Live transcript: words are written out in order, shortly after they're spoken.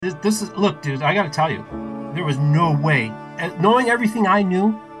This is look, dude. I got to tell you, there was no way. Knowing everything I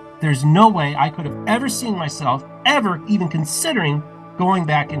knew, there's no way I could have ever seen myself ever even considering going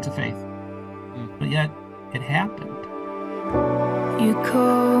back into faith. But yet, it happened. You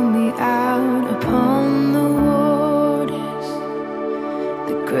call me out upon the waters,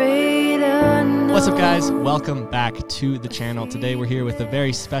 the great unknown. What's up, guys? Welcome back to the channel. Today we're here with a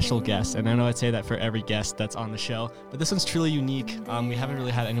very special guest, and I know I'd say that for every guest that's on the show, but this one's truly unique. We haven't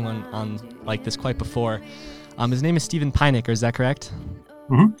really had anyone on like this quite before. His name is Steven Pynakker, is that correct?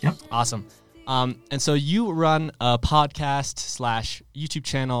 Mm-hmm. Yep. Awesome. And so you run a podcast / YouTube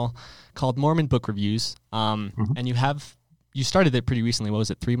channel called Mormon Book Reviews, and you started it pretty recently. What was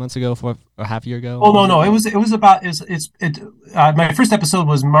it, 3 months ago, or half a year ago? Oh no, it was about my first episode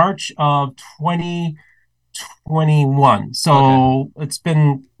was March of 2021. So It's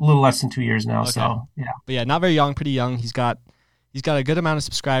been a little less than 2 years now. Okay. So yeah, but yeah, not very young, pretty young. He's got a good amount of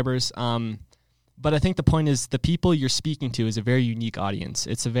subscribers. But I think the point is the people you're speaking to is a very unique audience.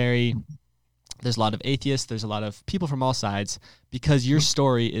 There's a lot of atheists. There's a lot of people from all sides because your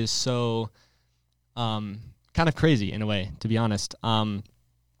story is so kind of crazy in a way, to be honest.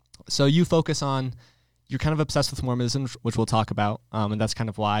 So you focus on, you're kind of obsessed with Mormonism, which we'll talk about, and that's kind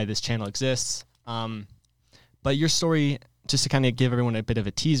of why this channel exists. But your story, just to kind of give everyone a bit of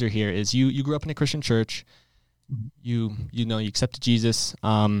a teaser here, is you grew up in a Christian church. You accepted Jesus.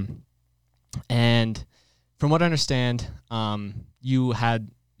 And from what I understand, you had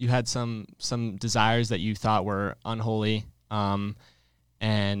some desires that you thought were unholy, and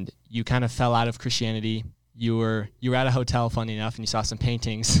you kind of fell out of Christianity. You were at a hotel, funny enough, and you saw some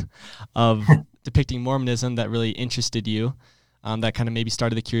paintings of depicting Mormonism that really interested you. That kind of maybe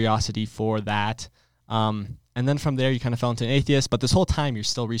started the curiosity for that. And then from there, you kind of fell into an atheist. But this whole time, you're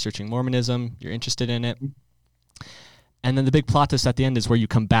still researching Mormonism. You're interested in it. And then the big plot twist at the end is where you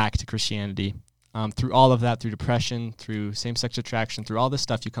come back to Christianity. Through all of that, through depression, through same-sex attraction, through all this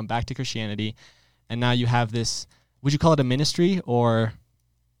stuff, you come back to Christianity. And now you have this, would you call it a ministry or?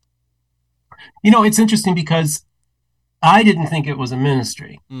 It's interesting because I didn't think it was a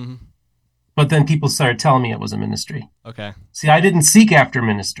ministry. Mm-hmm. But then people started telling me it was a ministry. Okay. See, I didn't seek after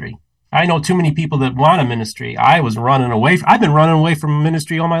ministry. I know too many people that want a ministry. I've been running away from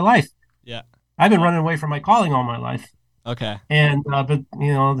ministry all my life. Yeah. I've been running away from my calling all my life. Okay. And but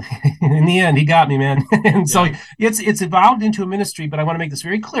in the end, he got me, man. And so it's evolved into a ministry. But I want to make this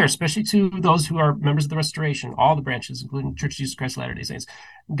very clear, especially to those who are members of the Restoration, all the branches, including Church of Jesus Christ of Latter-day Saints.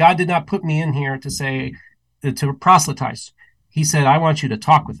 God did not put me in here to say to proselytize. He said, I want you to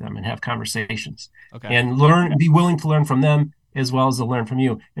talk with them and have conversations, and learn, be willing to learn from them as well as to learn from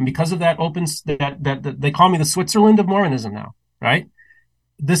you. And because of that, opens that they call me the Switzerland of Mormonism now, right?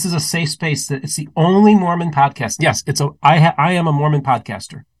 This is a safe space. That it's the only Mormon podcast. Yes, I am a Mormon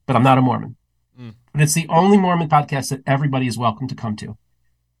podcaster, but I'm not a Mormon. But it's the only Mormon podcast that everybody is welcome to come to.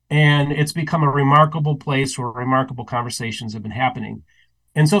 And it's become a remarkable place where remarkable conversations have been happening.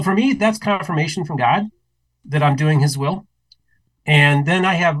 And so for me, that's confirmation from God that I'm doing his will. And then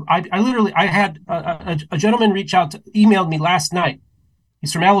I had a gentleman emailed me last night.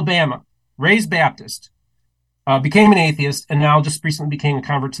 He's from Alabama, raised Baptist. Became an atheist, and now just recently became a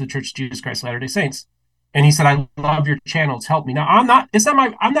convert to the Church of Jesus Christ of Latter-day Saints. And he said, I love your channel. It's helped me. Now,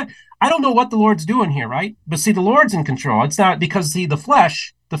 I don't know what the Lord's doing here, right? But see, the Lord's in control. It's not because, see, the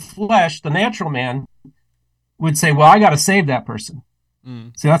flesh, the natural man would say, well, I got to save that person.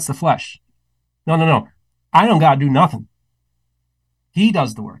 See, that's the flesh. No. I don't got to do nothing. He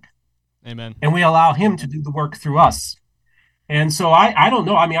does the work. Amen. And we allow him to do the work through us. And so I don't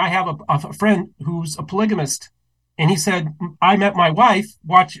know. I mean, I have a friend who's a polygamist, and he said, I met my wife,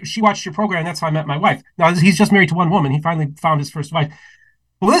 she watched your program, and that's how I met my wife. Now, he's just married to one woman. He finally found his first wife.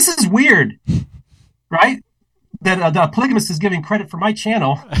 Well, this is weird, right? That the polygamist is giving credit for my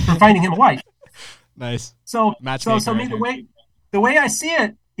channel for finding him a wife. Nice. So the way I see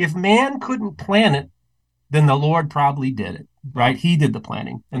it, if man couldn't plan it, then the Lord probably did it. Right, he did the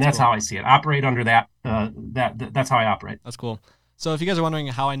planning, and that's cool. How I see it. Operate under that. That's how I operate. That's cool. So, if you guys are wondering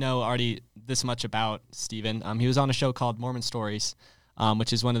how I know already this much about Steven, he was on a show called Mormon Stories,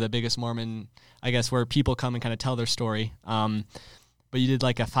 which is one of the biggest Mormon, I guess, where people come and kind of tell their story. But you did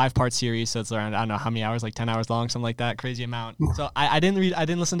like a 5-part series, so it's around, I don't know how many hours, like 10 hours long, something like that, crazy amount. So I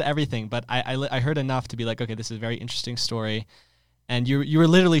didn't listen to everything, but I heard enough to be like, okay, this is a very interesting story. And you were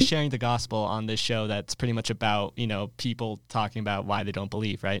literally sharing the gospel on this show that's pretty much about, people talking about why they don't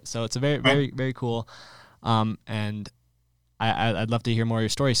believe, right? So it's a very, very, very cool. And I'd love to hear more of your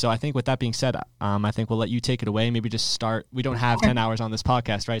story. So I think with that being said, I think we'll let you take it away. Maybe just start. We don't have 10 hours on this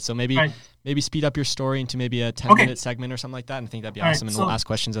podcast, right? So maybe speed up your story into maybe a 10-minute segment or something like that. And I think that'd be awesome. And we'll ask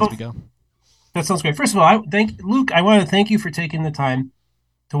questions as we go. That sounds great. First of all, Luke, I want to thank you for taking the time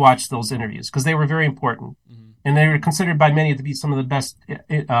to watch those interviews because they were very important. And they were considered by many to be some of the best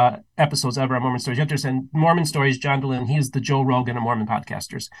episodes ever on Mormon Stories. You have to understand, Mormon Stories, John Dehlin, he is the Joe Rogan of Mormon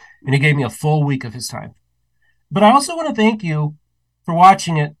podcasters. And he gave me a full week of his time. But I also want to thank you for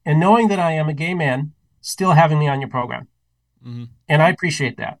watching it and knowing that I am a gay man, still having me on your program. And I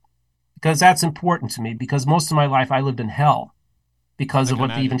appreciate that because that's important to me because most of my life I lived in hell because of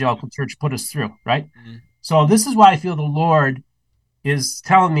what the evangelical church put us through, right? So this is why I feel the Lord is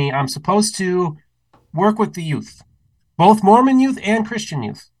telling me I'm supposed to work with the youth, both Mormon youth and Christian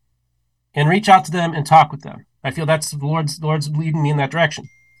youth, and reach out to them and talk with them. I feel that's the Lord's leading me in that direction.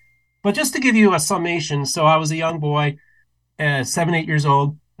 But just to give you a summation, so I was a young boy, 7, 8 years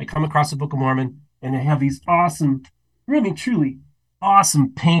old. I come across the Book of Mormon, and they have these awesome, really, truly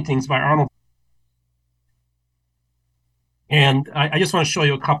awesome paintings by Arnold. And I just want to show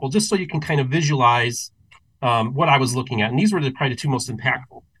you a couple, just so you can kind of visualize what I was looking at. And these were probably the two most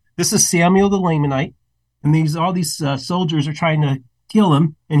impactful. This is Samuel the Lamanite. And all these soldiers are trying to kill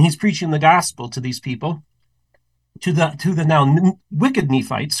him, and he's preaching the gospel to these people, to the now wicked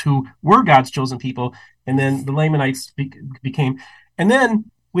Nephites who were God's chosen people, and then the Lamanites became. And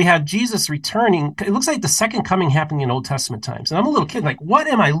then we have Jesus returning. It looks like the second coming happening in Old Testament times. And I'm a little kid, like, what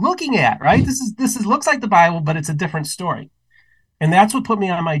am I looking at? Right? This looks like the Bible, but it's a different story. And that's what put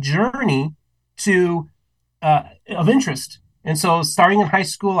me on my journey of interest. And so, starting in high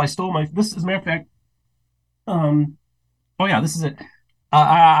school, I stole this, as a matter of fact. This is it.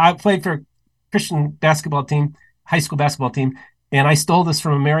 I played for a Christian basketball team, high school basketball team, and I stole this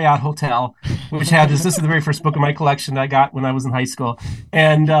from a Marriott hotel, which had this. This is the very first book in my collection I got when I was in high school,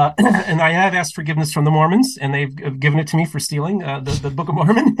 and I have asked forgiveness from the Mormons, and they've given it to me for stealing the Book of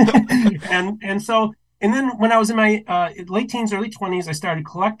Mormon, and then when I was in my late teens, early 20s, I started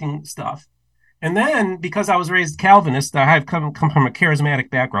collecting stuff, and then because I was raised Calvinist, I have come from a charismatic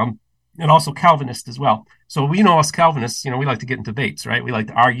background. And also Calvinist as well. So we know us Calvinists, we like to get in debates, right? We like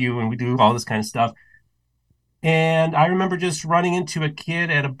to argue and we do all this kind of stuff. And I remember just running into a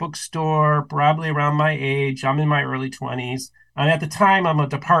kid at a bookstore, probably around my age. I'm in my early 20s. And at the time, I'm a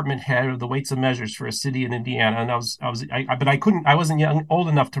department head of the Weights and Measures for a city in Indiana. And I wasn't old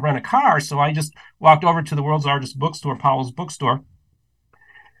enough to rent a car. So I just walked over to the world's largest bookstore, Powell's Bookstore,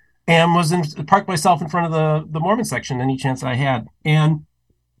 and parked myself in front of the Mormon section any chance I had. And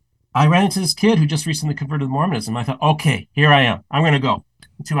I ran into this kid who just recently converted to Mormonism. I thought, okay, here I am. I'm going to go.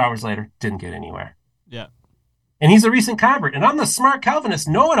 2 hours later, didn't get anywhere. Yeah. And he's a recent convert. And I'm the smart Calvinist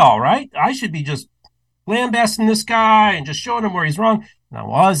know-it-all, right? I should be just lambasting this guy and just showing him where he's wrong. And I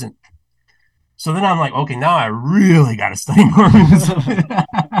wasn't. So then I'm like, okay, now I really got to study Mormonism.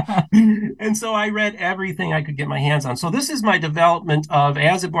 And so I read everything I could get my hands on. So this is my development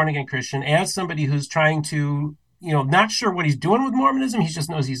as a born-again Christian, as somebody who's trying to not sure what he's doing with Mormonism. He just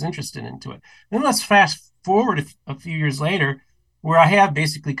knows he's interested into it. Then let's fast forward a few years later where I have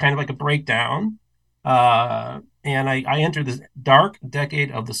basically kind of like a breakdown. And I enter this dark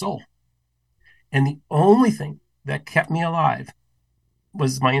decade of the soul. And the only thing that kept me alive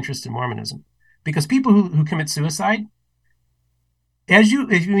was my interest in Mormonism. Because people who commit suicide, when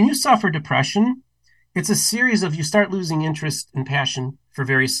you suffer depression, it's a series of you start losing interest and passion for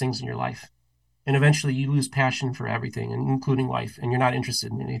various things in your life. And eventually you lose passion for everything, including life, and you're not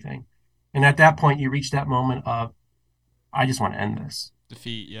interested in anything. And at that point, you reach that moment of, I just want to end this.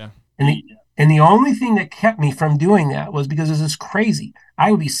 Defeat, yeah. And the only thing that kept me from doing that was because this is crazy.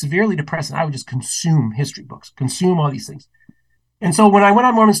 I would be severely depressed, and I would just consume history books, consume all these things. And so when I went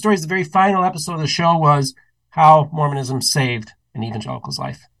on Mormon Stories, the very final episode of the show was how Mormonism saved an evangelical's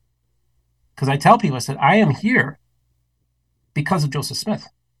life. Because I tell people, I said, I am here because of Joseph Smith.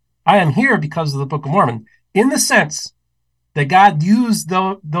 I am here because of the Book of Mormon, in the sense that God used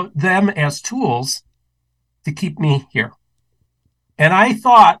them as tools to keep me here. And I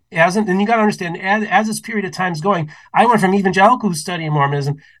thought, and you got to understand, as this period of time is going, I went from evangelical who's studying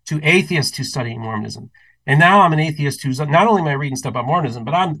Mormonism to atheist who's studying Mormonism. And now I'm an atheist who's not only am I reading stuff about Mormonism,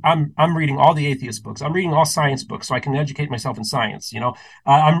 but I'm reading all the atheist books. I'm reading all science books so I can educate myself in science.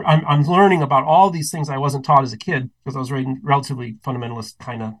 I'm learning about all these things I wasn't taught as a kid because I was reading relatively fundamentalist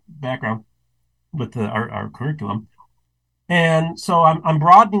kind of background with our curriculum. And so I'm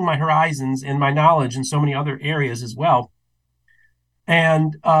broadening my horizons and my knowledge in so many other areas as well.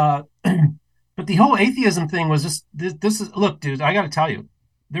 And but the whole atheism thing was just this is, look, dude, I got to tell you,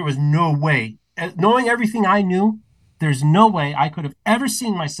 there was no way. Knowing everything I knew there's no way I could have ever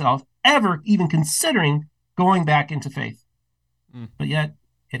seen myself ever even considering going back into faith. But yet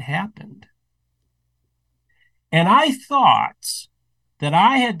it happened. And I thought that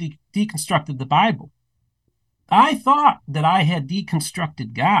I had deconstructed the Bible. I thought that I had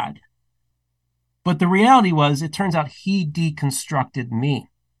deconstructed God. But the reality was, it turns out he deconstructed me,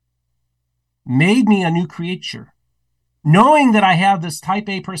 made me a new creature, knowing that I have this type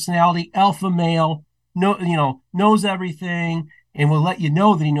A personality, alpha male, knows everything and will let you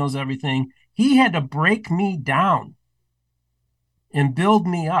know that he knows everything. He had to break me down and build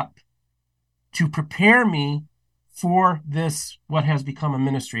me up to prepare me for this, what has become a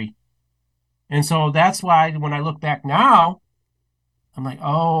ministry. And so that's why when I look back now, I'm like,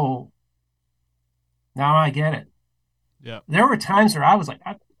 oh, now I get it. Yeah. There were times where I was like,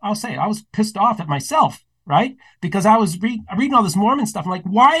 I'll say it, I was pissed off at myself, right? Because I was reading all this Mormon stuff. I'm like,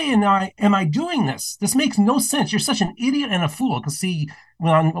 why am I doing this? This makes no sense. You're such an idiot and a fool. Because see,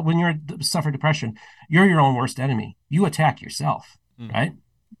 when you're suffer depression, you're your own worst enemy. You attack yourself, right?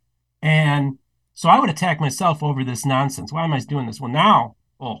 And so I would attack myself over this nonsense. Why am I doing this? Well, now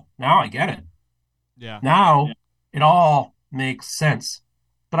I get it. Yeah. Now it all makes sense.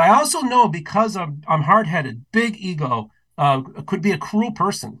 But I also know, because I'm hard-headed, big ego, could be a cruel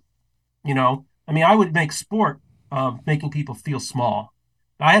person. I mean, I would make sport of making people feel small.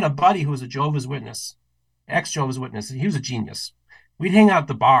 I had a buddy who was a Jehovah's Witness, ex-Jehovah's Witness, and he was a genius. We'd hang out at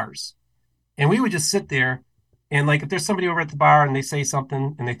the bars, and we would just sit there, and like if there's somebody over at the bar and they say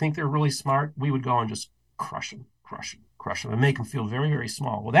something and they think they're really smart, we would go and just crush them, and make them feel very, very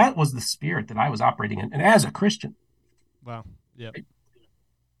small. Well, that was the spirit that I was operating in, and as a Christian. Wow. Yeah.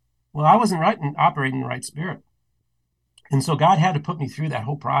 Well, I wasn't operating in the right spirit. And so God had to put me through that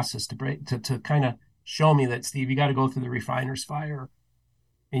whole process to kind of show me that, Steve, you got to go through the refiner's fire.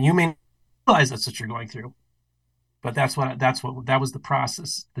 And you may not realize that's what you're going through. But that was the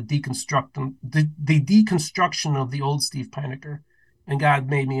process, the deconstruction of the old Steve Paniker. And God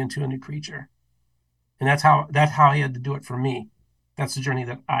made me into a new creature. And that's how he had to do it for me. That's the journey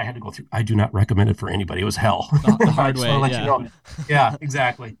that I had to go through. I do not recommend it for anybody. It was hell. The hard way. Let you know. Yeah,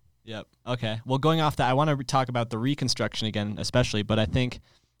 exactly. Yep. Okay. Well, going off that, I want to talk about the reconstruction again, especially. But I think,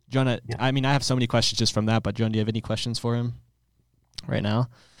 Jonah, I mean, I have so many questions just from that. But Jonah, do you have any questions for him right now?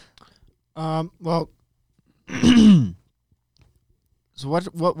 Well, so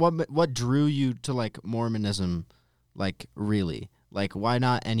what drew you to like Mormonism, like really? Like, why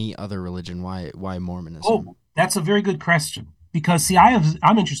not any other religion? Why Mormonism? Oh, that's a very good question. Because see,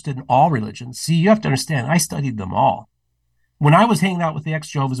 I'm interested in all religions. See, you have to understand, I studied them all. When I was hanging out with the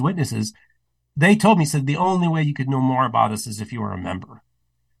ex-Jehovah's Witnesses, they told me, said the only way you could know more about us is if you were a member.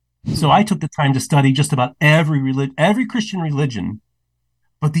 So I took the time to study just about every Christian religion,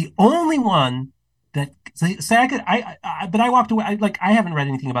 but the only one that I walked away. I haven't read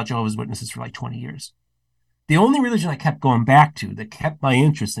anything about Jehovah's Witnesses for like 20 years. The only religion I kept going back to, that kept my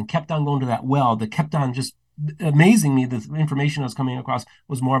interest and kept on going to that well, that kept on just amazing me, the information I was coming across,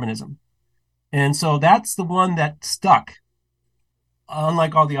 was Mormonism. And so that's the one that stuck,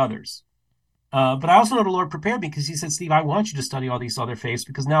 unlike all the others. But I also know the Lord prepared me, because he said, Steve, I want you to study all these other faiths,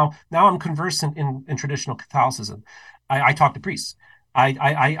 because now I'm conversant in traditional Catholicism. I talk to priests. I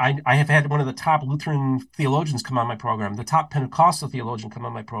have had one of the top Lutheran theologians come on my program, the top Pentecostal theologian come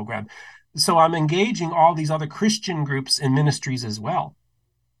on my program. So I'm engaging all these other Christian groups and ministries as well.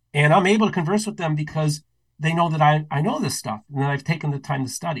 And I'm able to converse with them because they know that I know this stuff and that I've taken the time to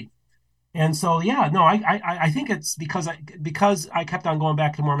study. And so, I think it's because I kept on going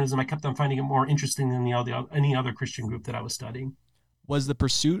back to Mormonism. I kept on finding it more interesting than any other Christian group that I was studying. Was the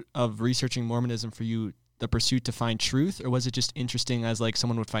pursuit of researching Mormonism for you the pursuit to find truth, or was it just interesting as like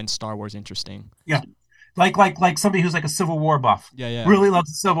someone would find Star Wars interesting? Yeah. Like somebody who's like a Civil War buff. Yeah. Really loves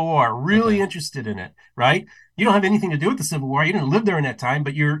the Civil War, really interested in it, right? You don't have anything to do with the Civil War. You didn't live there in that time,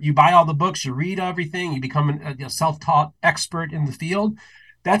 but you buy all the books, you read everything, you become a self-taught expert in the field.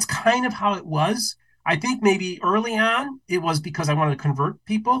 That's kind of how it was. I think maybe early on it was because I wanted to convert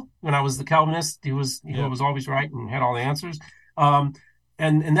people. When I was the Calvinist, he was always right and had all the answers. And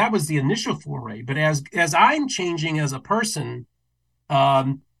that was the initial foray. But as I'm changing as a person,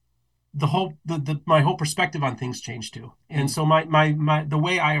 my whole perspective on things changed too. And so my the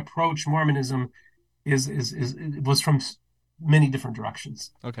way I approach Mormonism was from many different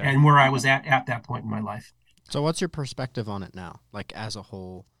directions. Okay. And where I was at that point in my life. So what's your perspective on it now? Like as a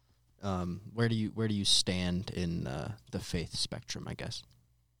whole, where do you stand in the faith spectrum, I guess?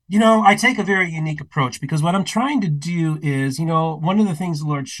 I take a very unique approach, because what I'm trying to do is, one of the things the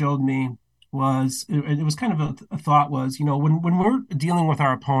Lord showed me was, it was kind of a thought was, when we're dealing with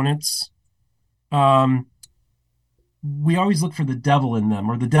our opponents, we always look for the devil in them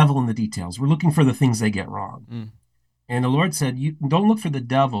or the devil in the details. We're looking for the things they get wrong. Mm. And the Lord said, you don't look for the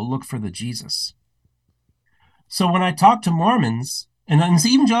devil, look for the Jesus. So when I talk to Mormons, and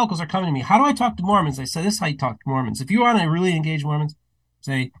evangelicals are coming to me, how do I talk to Mormons? I say, this is how you talk to Mormons. If you want to really engage Mormons,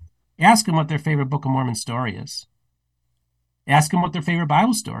 say, ask them what their favorite Book of Mormon story is. Ask them what their favorite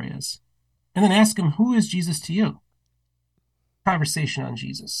Bible story is. And then ask them, who is Jesus to you? Conversation on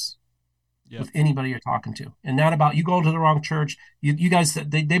Jesus. Yep. With anybody you're talking to, and not about you go to the wrong church. You guys,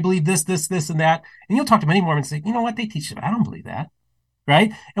 they believe this, and that, and you'll talk to many Mormons and say, you know what, they teach it, but I don't believe that,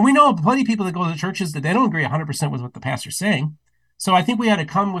 right? And we know plenty of people that go to churches that they don't agree 100% with what the pastor's saying. So I think we had to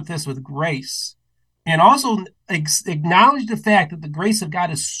come with this with grace, and also acknowledge the fact that the grace of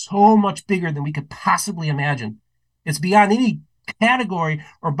God is so much bigger than we could possibly imagine. It's beyond any category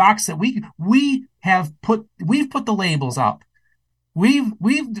or box that we've put the labels up. We've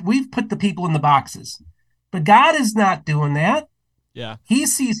put the people in the boxes, but God is not doing that. Yeah, He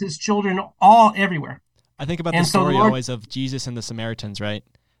sees His children all everywhere. I think about the story always of Jesus and the Samaritans, right?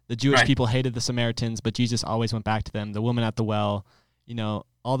 The Jewish people hated the Samaritans, but Jesus always went back to them. The woman at the well,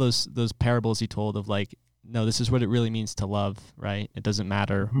 all those parables He told of like, no, this is what it really means to love, right? It doesn't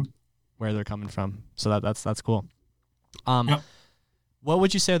matter where they're coming from. So that's cool. What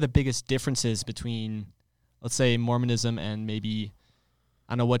would you say are the biggest differences between, let's say, Mormonism and maybe,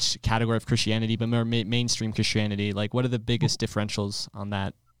 I don't know which category of Christianity, but more mainstream Christianity? Like, what are the biggest differentials on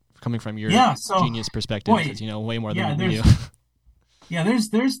that, coming from your genius perspective? Because you know way more than we do. Yeah,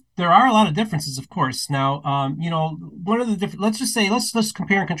 there are a lot of differences, of course. Now, one of the different. Let's just say let's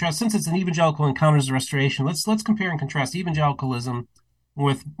compare and contrast. Since it's an evangelical encounters the restoration, let's compare and contrast evangelicalism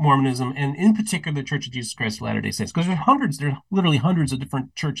with Mormonism, and in particular the Church of Jesus Christ of Latter-day Saints, because there are literally hundreds of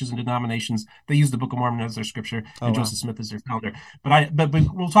different churches and denominations that use the Book of Mormon as their scripture, and Joseph Smith is their founder. But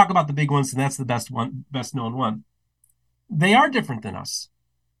we'll talk about the big ones, and that's the best known one. They are different than us,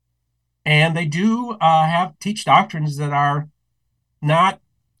 and they do teach doctrines that are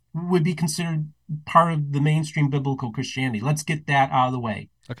would be considered part of the mainstream biblical Christianity. Let's get that out of the way.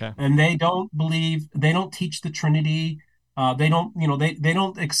 Okay. And they don't teach the Trinity. They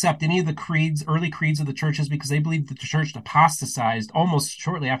don't accept any of the early creeds of the churches, because they believe that the church apostatized almost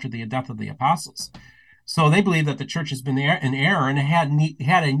shortly after the death of the apostles. So they believe that the church has been in error and had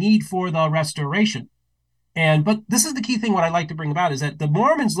a need for the restoration. But this is the key thing. What I'd like to bring about is that the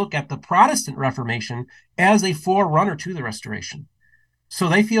Mormons look at the Protestant Reformation as a forerunner to the restoration. So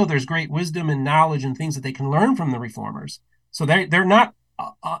they feel there's great wisdom and knowledge and things that they can learn from the reformers. So they're not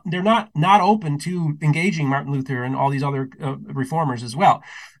open to engaging Martin Luther and all these other reformers as well.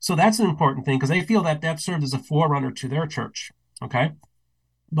 So that's an important thing, because they feel that served as a forerunner to their church. Okay,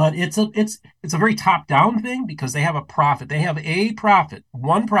 but it's a very top down thing, because they have a prophet. They have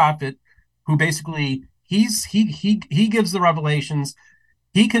one prophet, who basically he gives the revelations.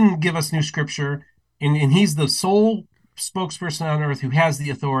 He can give us new scripture, and he's the sole spokesperson on earth who has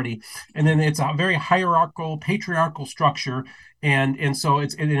the authority. And then it's a very hierarchical, patriarchal structure, and so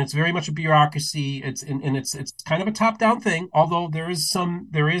it's very much a bureaucracy. It's kind of a top down thing, although there is some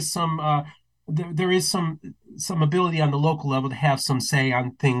ability on the local level to have some say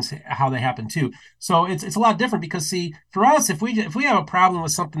on things, how they happen too. So it's a lot different, because see, for us, if we have a problem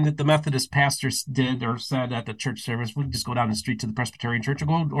with something that the Methodist pastors did or said at the church service, we just go down the street to the Presbyterian church,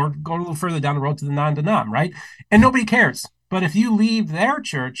 or go a little further down the road to the non-denom, right? And nobody cares. But if you leave their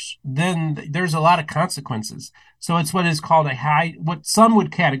church, then there's a lot of consequences. So it's what is called what some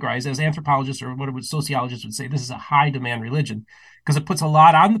would categorize as anthropologists, or what sociologists would say, this is a high demand religion, because it puts a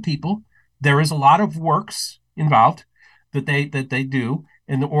lot on the people. There is a lot of works involved that they do,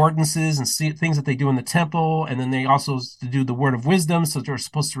 and the ordinances and things that they do in the temple, and then they also do the word of wisdom. So they're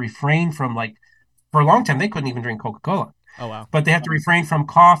supposed to refrain from, like, for a long time they couldn't even drink Coca-Cola. Oh wow! But they have to refrain from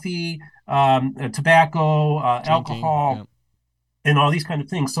coffee, tobacco, alcohol, and all these kind of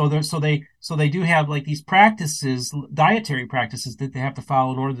things. So they do have like these practices, dietary practices, that they have to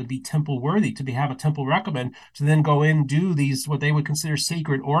follow in order to be temple worthy, to have a temple recommend, to then go in and do these what they would consider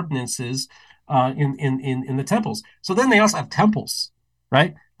sacred ordinances in the temples. So then they also have temples,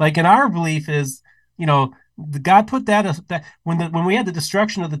 right? Like, in our belief is, God put that when we had the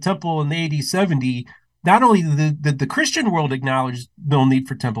destruction of the temple in the AD 70. Not only did the Christian world acknowledge no need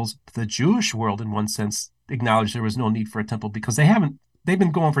for temples, but the Jewish world, in one sense, acknowledged there was no need for a temple, because they've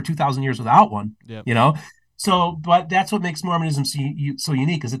been going for 2,000 years without one. Yep. So, but that's what makes Mormonism so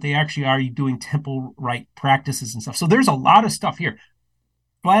unique, is that they actually are doing temple right practices and stuff. So there's a lot of stuff here,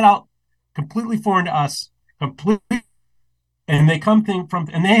 flat out, completely foreign to us, completely. And they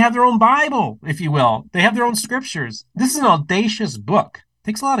and they have their own Bible, if you will. They have their own scriptures. This is an audacious book.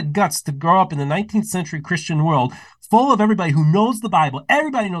 Takes a lot of guts to grow up in the 19th century Christian world, full of everybody who knows the Bible.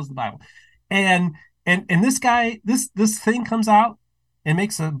 Everybody knows the Bible, and this guy, this thing comes out and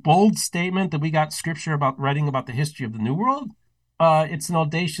makes a bold statement that we got scripture about writing about the history of the New World. It's an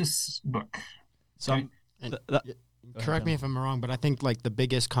audacious book. So, Okay. Correct me if I'm wrong, but I think like the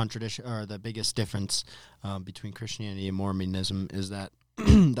biggest contradiction or the biggest difference between Christianity and Mormonism is that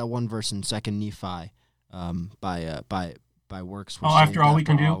that one verse in Second Nephi, by works. After all we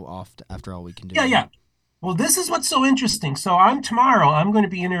can do. After all we can do. Yeah. Well, this is what's so interesting. So tomorrow I'm going to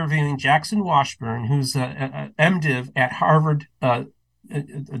be interviewing Jackson Washburn, who's a MDiv at Harvard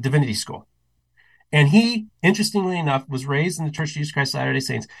Divinity School. And he, interestingly enough, was raised in the Church of Jesus Christ of Latter-day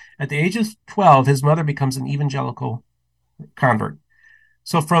Saints. At the age of 12, his mother becomes an evangelical convert.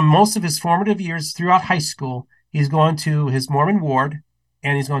 So from most of his formative years throughout high school, he's going to his Mormon ward,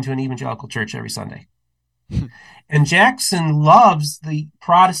 and he's going to an evangelical church every Sunday. And Jackson loves the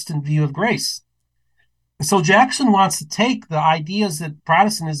Protestant view of grace. So Jackson wants to take the ideas that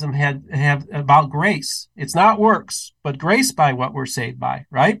Protestantism have about grace. It's not works, but grace by what we're saved by,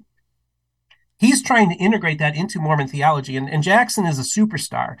 right? He's trying to integrate that into Mormon theology, and Jackson is a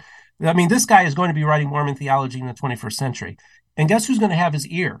superstar. I mean, this guy is going to be writing Mormon theology in the 21st century. And guess who's going to have his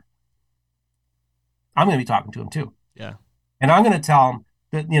ear? I'm going to be talking to him too. Yeah. And I'm going to tell him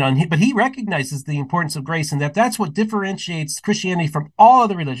that, but he recognizes the importance of grace, and that's what differentiates Christianity from all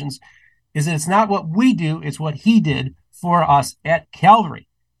other religions, is that it's not what we do, it's what he did for us at Calvary,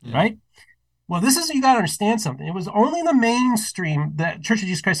 right? Well, you got to understand something. It was only the mainstream, the Church of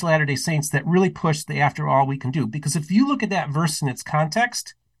Jesus Christ of Latter-day Saints, that really pushed the after all we can do. Because if you look at that verse in its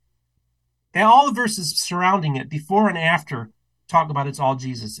context, and all the verses surrounding it, before and after, talk about it's all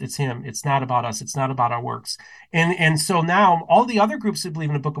Jesus, it's him, it's not about us, it's not about our works. And so now all the other groups that believe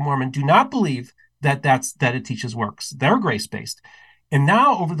in the Book of Mormon do not believe that it teaches works. They're grace-based. And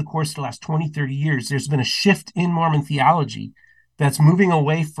now over the course of the last 20, 30 years, there's been a shift in Mormon theology that's moving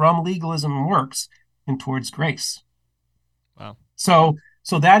away from legalism and works and towards grace. Wow. So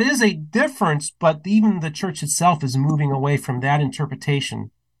that is a difference, but even the church itself is moving away from that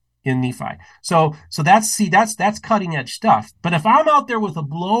interpretation in Nephi. So that's cutting edge stuff. But if I'm out there with a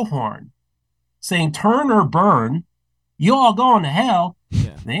blowhorn saying turn or burn, you all going to hell,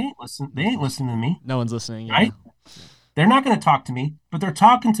 they ain't listening to me. No one's listening, right? They're not going to talk to me, but they're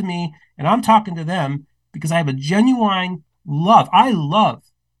talking to me, and I'm talking to them because I have a genuine love. I love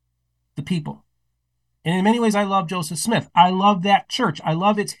the people. And in many ways, I love Joseph Smith. I love that church. I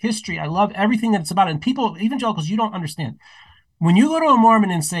love its history. I love everything that it's about. And people, evangelicals, you don't understand. When you go to a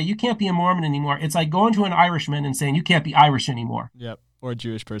Mormon and say, you can't be a Mormon anymore, it's like going to an Irishman and saying, you can't be Irish anymore. Yep. Or a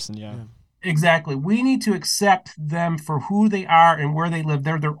Jewish person, yeah. Exactly. We need to accept them for who they are and where they live.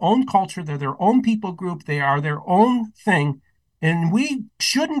 They're their own culture. They're their own people group. They are their own thing. And we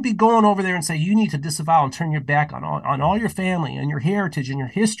shouldn't be going over there and say, you need to disavow and turn your back on all your family and your heritage and your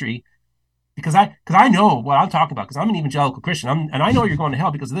history. Because I know what I'm talking about, because I'm an evangelical Christian. And I know you're going to hell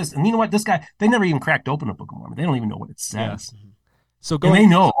because of this. And you know what? This guy, they never even cracked open a Book of Mormon. They don't even know what it says. Yeah. So they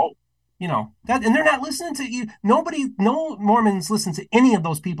know, that, and they're not listening to you. No Mormons listen to any of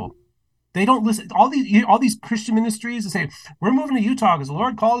those people. They don't listen. All these Christian ministries that say we're moving to Utah because the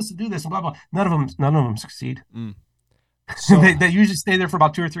Lord called us to do this and blah blah. None of them succeed. So they usually stay there for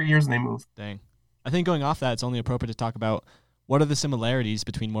about 2 or 3 years and they move. Dang. I think going off that, it's only appropriate to talk about what are the similarities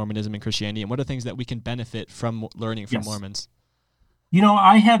between Mormonism and Christianity, and what are things that we can benefit from learning from Mormons.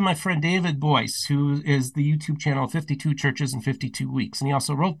 I have my friend David Boyce, who is the YouTube channel 52 Churches in 52 Weeks, and he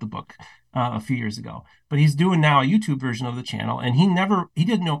also wrote the book a few years ago. But he's doing now a YouTube version of the channel, and he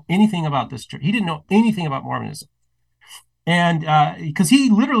didn't know anything about this church. He didn't know anything about Mormonism. And because he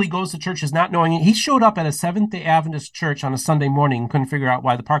literally goes to churches not knowing it. He showed up at a Seventh-day Adventist church on a Sunday morning and couldn't figure out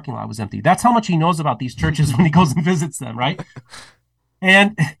why the parking lot was empty. That's how much he knows about these churches when he goes and visits them, right?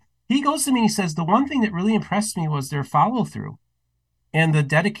 And he goes to me and he says, the one thing that really impressed me was their follow-through and the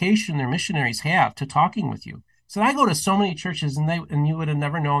dedication their missionaries have to talking with you. So I go to so many churches, and you would have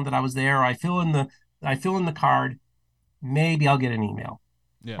never known that I was there. Or I fill in the card. Maybe I'll get an email,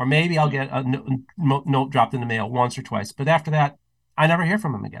 or maybe I'll get a note dropped in the mail once or twice. But after that, I never hear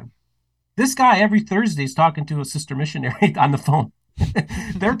from him again. This guy every Thursday is talking to a sister missionary on the phone.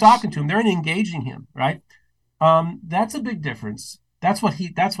 They're talking to him. They're engaging him. Right. That's a big difference. That's what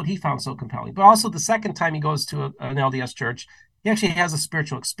he found so compelling. But also the second time he goes to an LDS church, he actually has a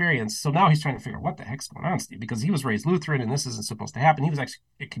spiritual experience. So now he's trying to figure out what the heck's going on, Steve, because he was raised Lutheran and this isn't supposed to happen. He was actually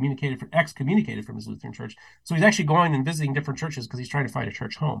excommunicated from his Lutheran church. So he's actually going and visiting different churches because he's trying to find a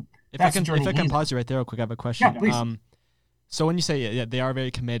church home. If I can pause you right there real quick, I have a question. Yeah, please. So when you say they are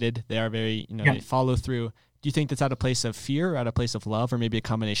very committed, they are very, they follow through. Do you think that's at a place of fear or at a place of love, or maybe a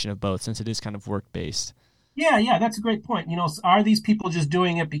combination of both, since it is kind of work-based? Yeah, that's a great point. Are these people just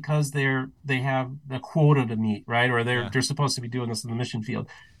doing it because they have the quota to meet, right? Or they're supposed to be doing this in the mission field?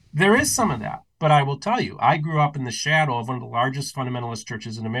 There is some of that, but I will tell you, I grew up in the shadow of one of the largest fundamentalist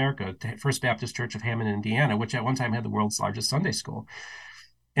churches in America, First Baptist Church of Hammond, Indiana, which at one time had the world's largest Sunday school.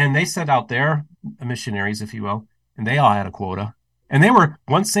 And they sent out their missionaries, if you will, and they all had a quota. And they were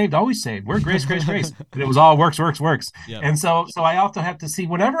once saved, always saved. We're grace, grace, grace. And it was all works. Yep. And so I also have to see,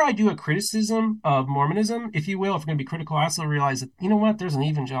 whenever I do a criticism of Mormonism, if you will, if we're going to be critical, I also realize that, you know what, there's an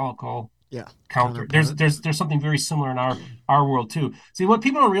evangelical counter. There's something very similar in our world too. See, what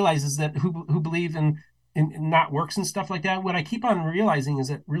people don't realize is that who believe in not works and stuff like that, what I keep on realizing is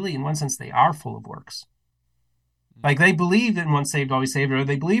that really, in one sense, they are full of works. Like they believe in once saved, always saved, or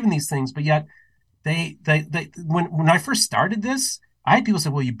they believe in these things, but yet they when I first started this, I had people say,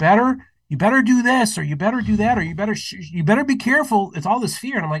 well, you better do this, or you better do that, or you better be careful. It's all this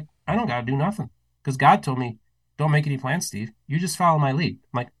fear. And I'm like, I don't got to do nothing, because God told me, don't make any plans, Steve. You just follow my lead.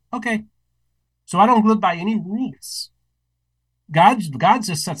 I'm like, okay. So I don't live by any rules. God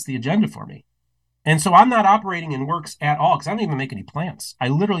just sets the agenda for me. And so I'm not operating in works at all, because I don't even make any plans. I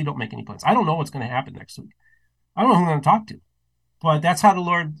literally don't make any plans. I don't know what's going to happen next week. I don't know who I'm going to talk to. But that's how the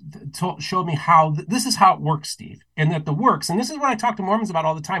Lord showed me how this is how it works, Steve. And that the works, and this is what I talk to Mormons about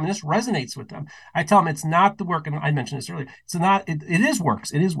all the time, and this resonates with them. I tell them it's not the work, and I mentioned this earlier. It is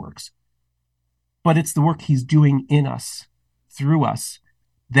works. It is works. But it's the work he's doing in us, through us.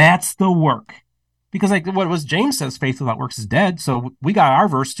 That's the work. Because like what was James says, faith without works is dead. So we got our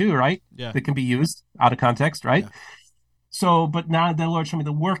verse too, right? Yeah. That can be used out of context, right? Yeah. So, but now the Lord showed me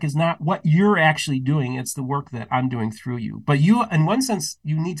the work is not what you're actually doing. It's the work that I'm doing through you. But you, in one sense,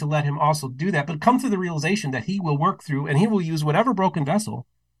 you need to let him also do that, but come to the realization that he will work through, and he will use whatever broken vessel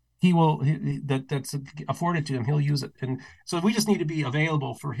that's afforded to him. He'll use it. And so we just need to be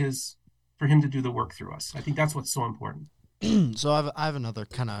available for him to do the work through us. I think that's what's so important. So I have another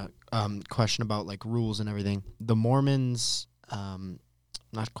kind of question about like rules and everything. The Mormons,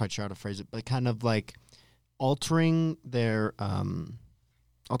 not quite sure how to phrase it, but kind of like altering I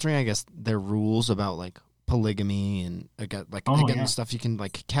guess their rules about like polygamy and again stuff you can,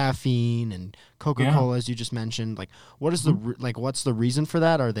 like caffeine and Coca-Cola, as you just mentioned. Like what is what's the reason for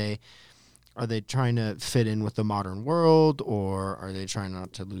that? Are they trying to fit in with the modern world, or are they trying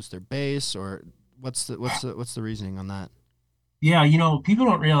not to lose their base, or what's the reasoning on that? Yeah, people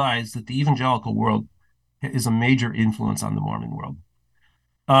don't realize that the evangelical world is a major influence on the Mormon world.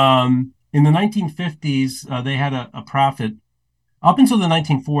 In the 1950s, they had a prophet. Up until the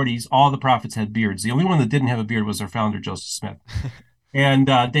 1940s, all the prophets had beards. The only one that didn't have a beard was their founder, Joseph Smith. And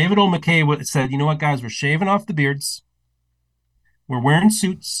David O. McKay said, you know what, guys, we're shaving off the beards. We're wearing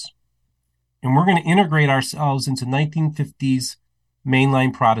suits. And we're going to integrate ourselves into 1950s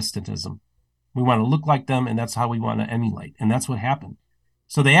mainline Protestantism. We want to look like them, and that's how we want to emulate. And that's what happened.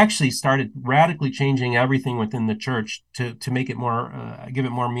 So they actually started radically changing everything within the church to make it more, give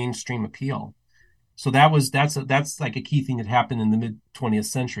it more mainstream appeal. So that's like a key thing that happened in the mid 20th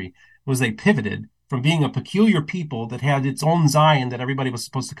century, was they pivoted from being a peculiar people that had its own Zion that everybody was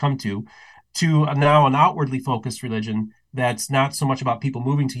supposed to come to now an outwardly focused religion that's not so much about people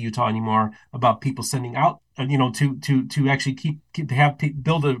moving to Utah anymore, about people sending out, to actually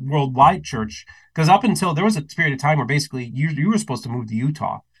build a worldwide church. Because up until there was a period of time where basically you were supposed to move to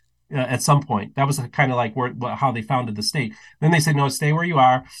Utah at some point. That was kind of like how they founded the state. Then they said, no, stay where you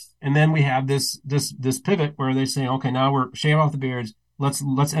are. And then we have this pivot where they say, okay, now we're shaving off the beards.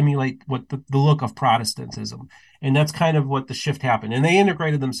 Let's emulate what the look of Protestantism. And that's kind of what the shift happened. And they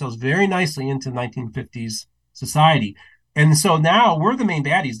integrated themselves very nicely into 1950s society. And so now we're the main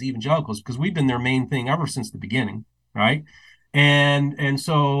baddies, the evangelicals, because we've been their main thing ever since the beginning, right? And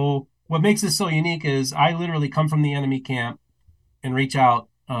so what makes this so unique is I literally come from the enemy camp and reach out,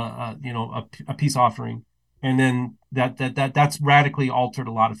 a peace offering, and then that's radically altered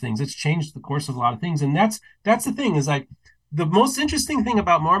a lot of things. It's changed the course of a lot of things, and that's the thing is like the most interesting thing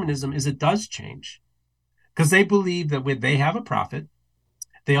about Mormonism is it does change, because they believe that they have a prophet.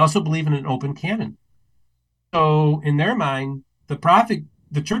 They also believe in an open canon. So in their mind, the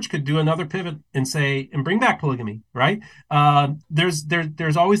church could do another pivot and bring back polygamy, right?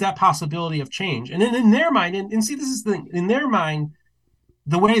 There's always that possibility of change. And then in their mind, and see, this is the thing, in their mind,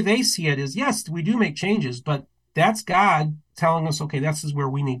 the way they see it is, yes, we do make changes, but that's God telling us, okay, this is where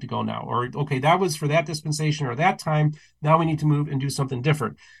we need to go now. Or, okay, that was for that dispensation or that time. Now we need to move and do something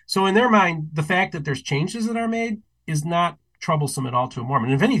different. So in their mind, the fact that there's changes that are made is not troublesome at all to a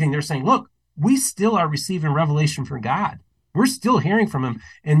Mormon. And if anything, they're saying, look, we still are receiving revelation from God. We're still hearing from him,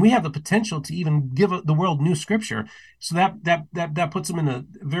 and we have the potential to even give the world new scripture. So that puts them in a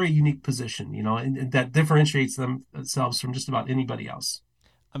very unique position, and that differentiates themselves from just about anybody else.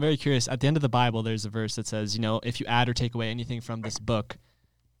 I'm very curious. At the end of the Bible, there's a verse that says, if you add or take away anything from this book,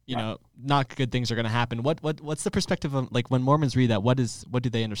 not good things are going to happen. What's the perspective of, like, when Mormons read that? What do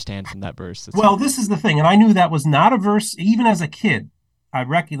they understand from that verse? Well, this is the thing, and I knew that was not a verse, even as a kid. I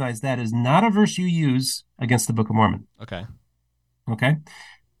recognized that is not a verse you use against the Book of Mormon. Okay?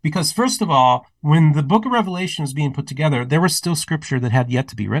 Because first of all, when the Book of Revelation was being put together, there was still scripture that had yet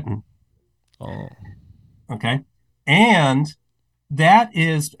to be written. Oh. Okay? And that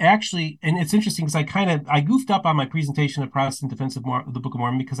is actually, and it's interesting because I goofed up on my presentation of Protestant Defense of the Book of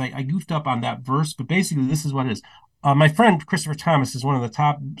Mormon because I goofed up on that verse, but basically this is what it is. My friend Christopher Thomas is one of the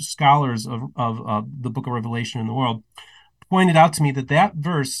top scholars of the Book of Revelation in the world, pointed out to me that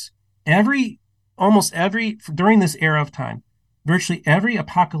verse, during this era of time, virtually every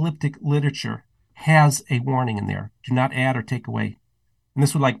apocalyptic literature has a warning in there. Do not add or take away. And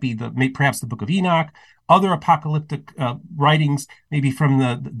this would be perhaps the Book of Enoch, other apocalyptic writings, maybe from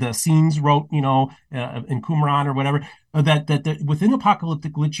the Essenes wrote, in Qumran or whatever, that within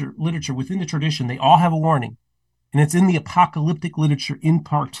apocalyptic literature, within the tradition, they all have a warning. And it's in the apocalyptic literature in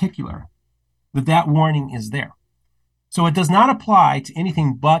particular that warning is there. So it does not apply to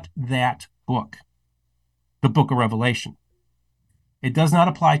anything but that book, the Book of Revelation. It does not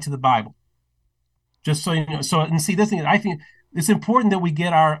apply to the Bible. Just so you know. So, and see, this thing, I think it's important that we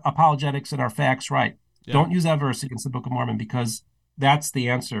get our apologetics and our facts right. Yeah. Don't use that verse against the Book of Mormon because that's the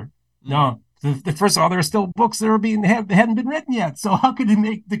answer. No, first of all, there are still books that hadn't been written yet. So how could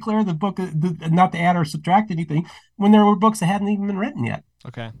he declare the book not to add or subtract anything when there were books that hadn't even been written yet?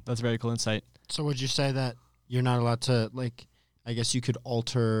 Okay, that's very cool insight. So would you say that you're not allowed to, I guess you could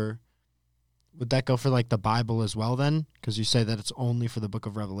alter? Would that go for the Bible as well then? Because you say that it's only for the Book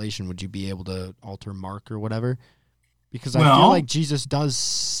of Revelation. Would you be able to alter Mark or whatever? Because I feel like Jesus does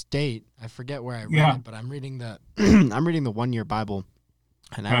state, I forget where I read it, but I'm reading the I'm reading the 1 Year Bible,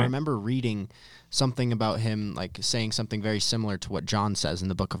 and I remember reading something about him saying something very similar to what John says in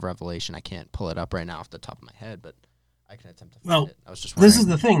the Book of Revelation. I can't pull it up right now off the top of my head, but I can attempt to find it. I was just wondering. This is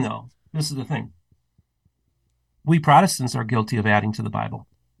the thing, though. This is the thing. We Protestants are guilty of adding to the Bible.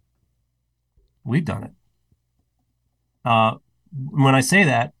 We've done it. When I say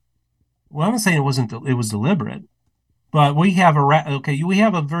that, well, I'm not saying it was deliberate, but we have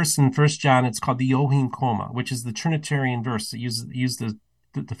a verse in 1 John. It's called the Yohim Koma, which is the Trinitarian verse that used to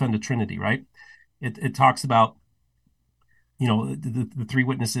defend the Trinity. Right? It talks about the three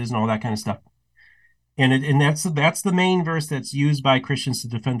witnesses and all that kind of stuff, and that's the main verse that's used by Christians to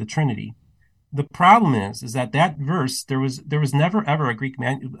defend the Trinity. The problem is that verse, there was never ever a Greek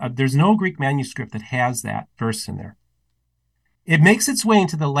there's no Greek manuscript that has that verse in there. It makes its way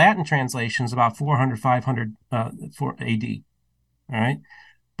into the Latin translations about 400, 500 for AD. All right.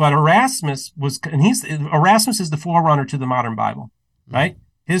 But Erasmus Erasmus is the forerunner to the modern Bible, right?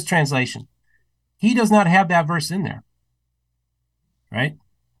 His translation. He does not have that verse in there. Right?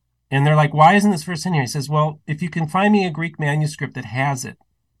 And they're like, why isn't this verse in here? He says, well, if you can find me a Greek manuscript that has it,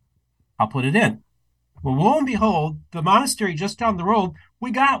 I'll put it in. Well, lo and behold, the monastery just down the road, we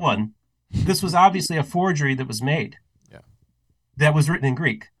got one. This was obviously a forgery that was made. Yeah. That was written in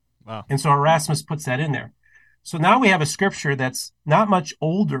Greek. Wow. And so Erasmus puts that in there. So now we have a scripture that's not much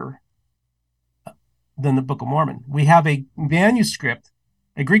older than the Book of Mormon. We have a manuscript,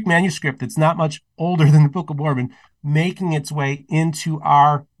 a Greek manuscript that's not much older than the Book of Mormon, making its way into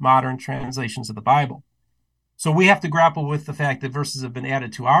our modern translations of the Bible. So we have to grapple with the fact that verses have been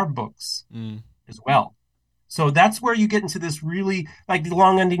added to our books as well. So that's where you get into this really, like the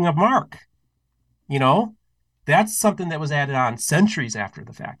long ending of Mark. That's something that was added on centuries after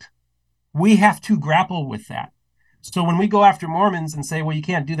the fact. We have to grapple with that. So when we go after Mormons and say, well, you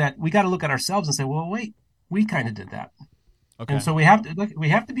can't do that, we got to look at ourselves and say, well, wait, we kind of did that. Okay. And so we have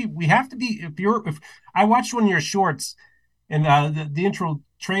to be, if I watched one of your shorts and the intro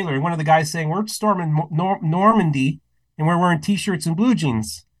trailer, and one of the guys saying, we're storming Normandy and we're wearing t-shirts and blue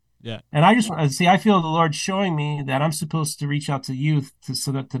jeans. Yeah. And I just I feel the Lord showing me that I'm supposed to reach out to youth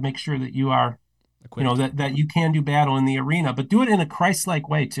to make sure that you are, that you can do battle in the arena, but do it in a Christ-like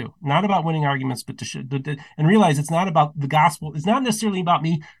way too. Not about winning arguments, but and realize it's not about the gospel. It's not necessarily about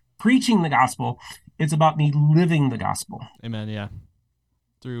me preaching the gospel. It's about me living the gospel. Amen. Yeah.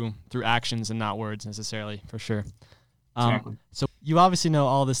 Through actions and not words necessarily, for sure. Exactly. So you obviously know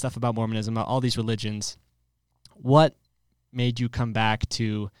all this stuff about Mormonism, about all these religions. What made you come back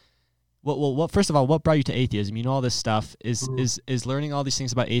to What first of all, what brought you to atheism? You know all this stuff. Mm. Is learning all these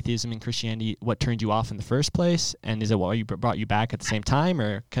things about atheism and Christianity what turned you off in the first place? And is it what brought you back at the same time?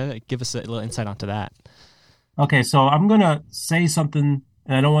 Or kind of give us a little insight onto that. Okay, so I'm gonna say something,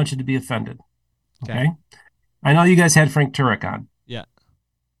 and I don't want you to be offended. Okay. I know you guys had Frank Turek on. Yeah.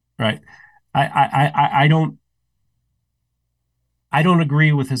 Right. I don't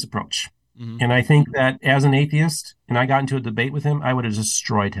agree with his approach. Mm-hmm. And I think that as an atheist, and I got into a debate with him, I would have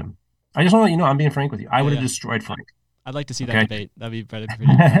destroyed him. I just want to let you know, I'm being frank with you. I would have destroyed Frank. I'd like to see that debate. That'd be pretty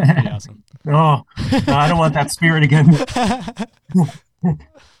awesome. No, I don't want that spirit again.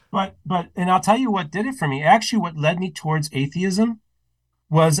 But and I'll tell you what did it for me. Actually, what led me towards atheism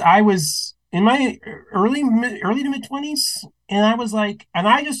was I was in my early to mid 20s, and I was like, and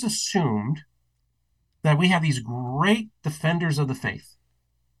I just assumed that we have these great defenders of the faith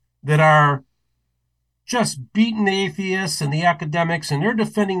that are just beating the atheists and the academics, and they're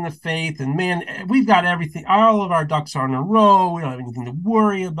defending the faith. And man, we've got everything. All of our ducks are in a row. We don't have anything to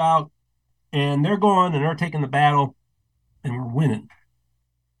worry about. And they're going and they're taking the battle, and we're winning.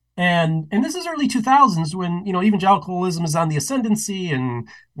 And this is early 2000s when, evangelicalism is on the ascendancy and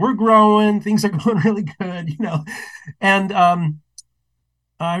we're growing, things are going really good, And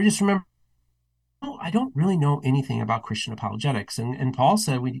I just remember, I don't really know anything about Christian apologetics. And Paul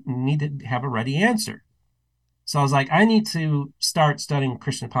said we need to have a ready answer. So I was like, I need to start studying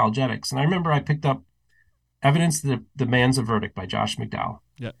Christian apologetics. And I remember I picked up Evidence That Demands a Verdict by Josh McDowell.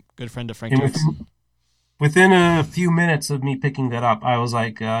 Yeah, good friend of Frank Turek. Within a few minutes of me picking that up, I was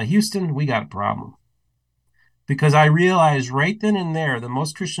like, Houston, we got a problem. Because I realized right then and there, the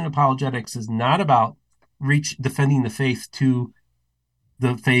most Christian apologetics is not about defending the faith to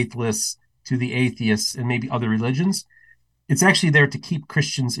the faithless, to the atheists, and maybe other religions. It's actually there to keep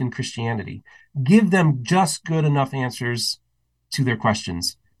Christians in Christianity. Give them just good enough answers to their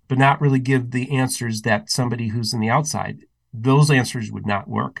questions, but not really give the answers that somebody who's in the outside, those answers would not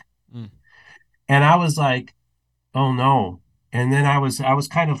work. Mm. And I was like, oh no. And then I was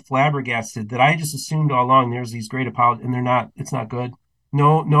kind of flabbergasted that I just assumed all along there's these great apologists, and they're not, it's not good.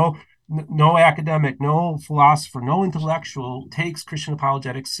 No academic, no philosopher, no intellectual takes Christian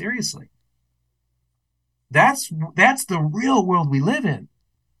apologetics seriously. That's the real world we live in.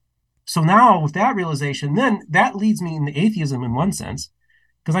 So now with that realization, then that leads me into atheism in one sense,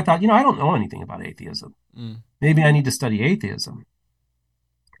 because I thought, I don't know anything about atheism. Mm. Maybe I need to study atheism.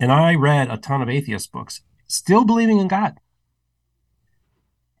 And I read a ton of atheist books, still believing in God.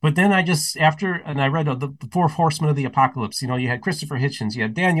 But then I read the Four Horsemen of the Apocalypse. You had Christopher Hitchens, you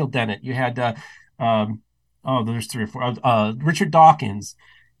had Daniel Dennett, you had, there's three or four, Richard Dawkins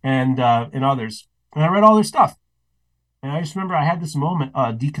and others. And I read all their stuff. And I just remember I had this moment,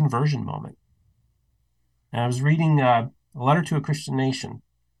 a deconversion moment. And I was reading A Letter to a Christian Nation.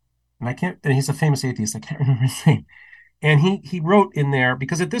 And he's a famous atheist, I can't remember his name. And he wrote in there,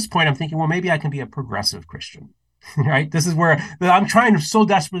 because at this point I'm thinking, well, maybe I can be a progressive Christian, right? This is where I'm trying so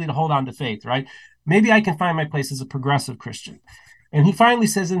desperately to hold on to faith, right? Maybe I can find my place as a progressive Christian. And he finally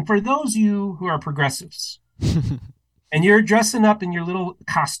says, and for those of you who are progressives, and you're dressing up in your little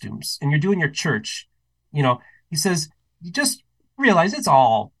costumes and you're doing your church, he says, you just realize it's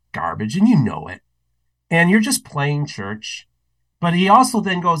all garbage and you know it. And you're just playing church. But he also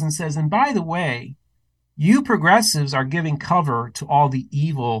then goes and says, and by the way, you progressives are giving cover to all the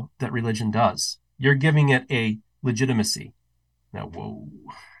evil that religion does. You're giving it a legitimacy. Now, whoa,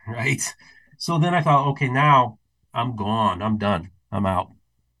 right? So then I thought, okay, now I'm gone. I'm done. I'm out.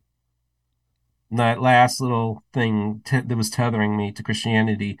 And that last little thing that was tethering me to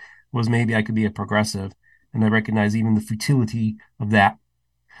Christianity was maybe I could be a progressive. And I recognize even the futility of that.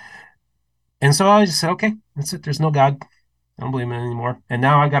 And so I just said, okay, that's it. There's no God. I don't believe in it anymore. And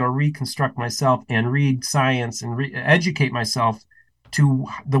now I got to reconstruct myself and read science and educate myself to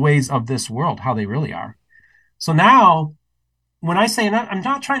the ways of this world, how they really are. So now when I say, and I'm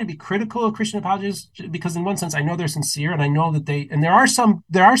not trying to be critical of Christian apologists, because in one sense I know they're sincere, and I know that there are some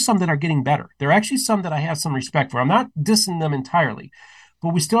that are getting better. There are actually some that I have some respect for. I'm not dissing them entirely,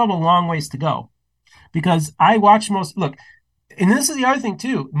 but we still have a long ways to go. Because I watch look, and this is the other thing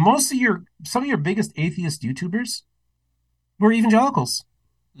too, some of your biggest atheist YouTubers were evangelicals.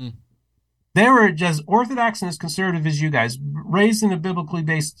 Mm. They were as orthodox and as conservative as you guys, raised in a biblically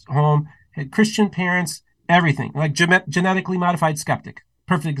based home, had Christian parents, everything, like genetically modified skeptic.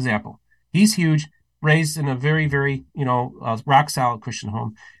 Perfect example. He's huge, raised in a very, very, rock solid Christian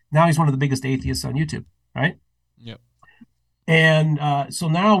home. Now he's one of the biggest atheists on YouTube, right? Yep. And so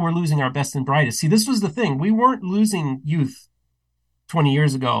now we're losing our best and brightest. See, this was the thing. We weren't losing youth 20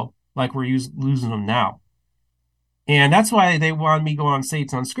 years ago like we're losing them now. And that's why they wanted me to go on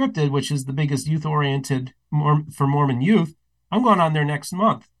Saints Unscripted, which is the biggest youth-oriented for Mormon youth. I'm going on there next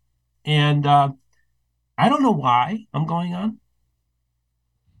month. And I don't know why I'm going on.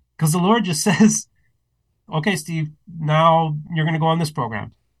 Because the Lord just says, okay, Steve, now you're going to go on this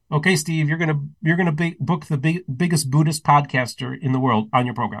program. Okay, Steve, you're going to book the biggest Buddhist podcaster in the world on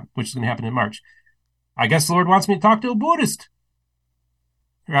your program, which is going to happen in March. I guess the Lord wants me to talk to a Buddhist.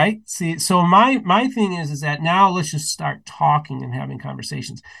 Right? See, so my thing is that now let's just start talking and having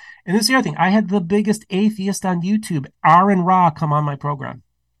conversations. And this is the other thing. I had the biggest atheist on YouTube, Aaron Ra, come on my program.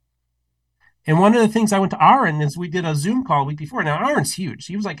 And one of the things I went to Aaron is we did a Zoom call a week before. Now, Aaron's huge.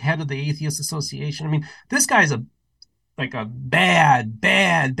 He was like head of the Atheist Association. I mean, this guy's like a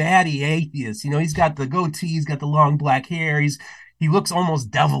baddie atheist. He's got the goatee, he's got the long black hair. He looks almost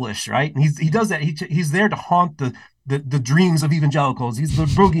devilish, right? And he does that. He's there to haunt the dreams of evangelicals. He's the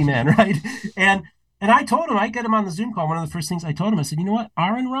boogeyman, right? And I told him, I get him on the Zoom call. One of the first things I told him, I said, you know what,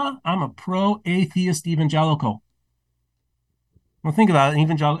 Aaron Ra, I'm a pro-atheist evangelical. Well, think about it.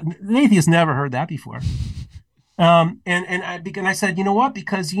 An atheist never heard that before. And I said, you know what?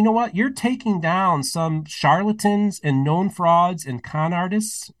 Because you know what? You're taking down some charlatans and known frauds and con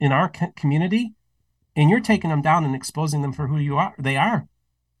artists in our community, and you're taking them down and exposing them for who they are.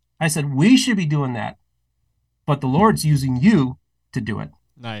 I said, we should be doing that, but the Lord's using you to do it.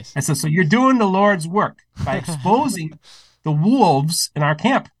 Nice. I said, so you're doing the Lord's work by exposing the wolves in our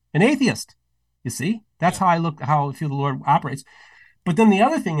camp, an atheist. You see, that's how I feel the Lord operates. But then the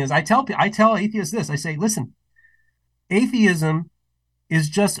other thing is, I tell atheists this. I say, listen, atheism is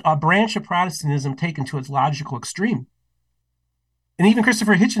just a branch of Protestantism taken to its logical extreme. And even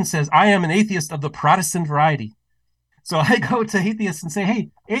Christopher Hitchens says, I am an atheist of the Protestant variety. So I go to atheists and say, hey,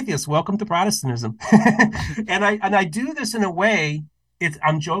 atheists, welcome to Protestantism. and I do this in a way,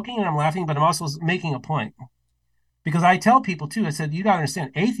 I'm joking and I'm laughing, but I'm also making a point. Because I tell people too, I said, you got to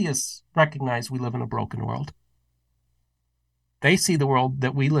understand, atheists recognize we live in a broken world. They see the world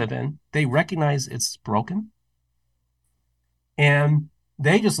that we live in. They recognize it's broken. And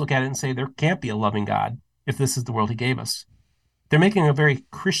they just look at it and say, there can't be a loving God if this is the world he gave us. They're making a very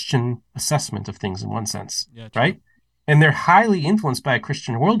Christian assessment of things in one sense, right? And they're highly influenced by a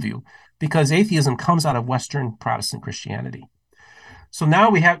Christian worldview because atheism comes out of Western Protestant Christianity. So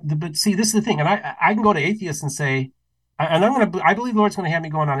now but see, this is the thing. And I can go to atheists and say, I believe the Lord's going to have me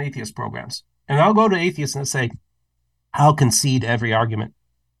going on atheist programs. And I'll go to atheists and say, I'll concede every argument.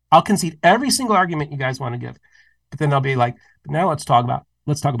 I'll concede every single argument you guys want to give. But then I'll be like, but now let's talk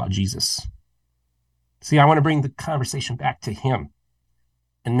about Jesus. See, I want to bring the conversation back to him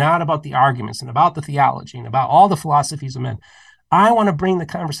and not about the arguments and about the theology and about all the philosophies of men. I want to bring the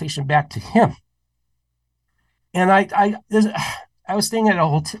conversation back to him. And I was staying at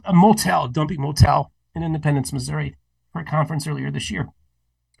a motel, Dumpy Motel in Independence, Missouri for a conference earlier this year.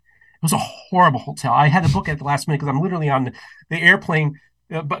 It was a horrible hotel. I had to book it at the last minute because I'm literally on the airplane,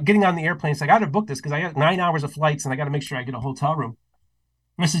 but getting on the airplane. So I got to book this because I got 9 hours of flights and I got to make sure I get a hotel room.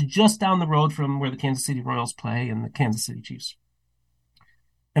 And this is just down the road from where the Kansas City Royals play and the Kansas City Chiefs.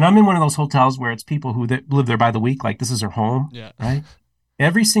 And I'm in one of those hotels where it's people who live there by the week, like this is their home, right?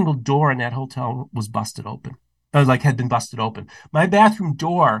 Every single door in that hotel was busted open, had been busted open. My bathroom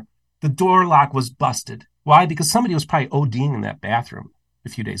door, the door lock was busted. Why? Because somebody was probably ODing in that bathroom a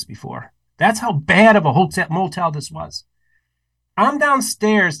few days before. That's how bad of a motel this was. I'm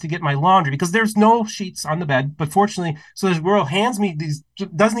downstairs to get my laundry because there's no sheets on the bed, but fortunately, so this girl hands me these,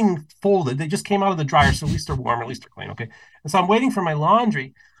 doesn't even fold it. They just came out of the dryer, so at least they're warm, or at least they're clean, okay? And so I'm waiting for my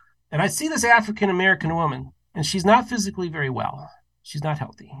laundry, and I see this African-American woman, and she's not physically very well. She's not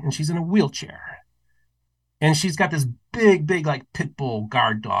healthy, and she's in a wheelchair. And she's got this big, like pit bull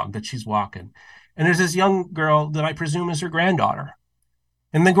guard dog that she's walking. And there's this young girl that I presume is her granddaughter.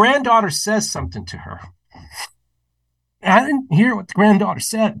 And the granddaughter says something to her. I didn't hear what the granddaughter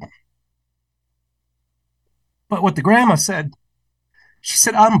said. But what the grandma said, she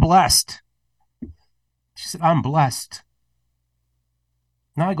said, I'm blessed. She said, I'm blessed.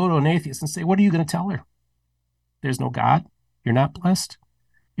 Now I go to an atheist and say, what are you going to tell her? There's no God. You're not blessed.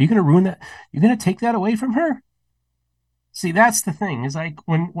 Are you going to ruin that? You're going to take that away from her? See, that's the thing. Is like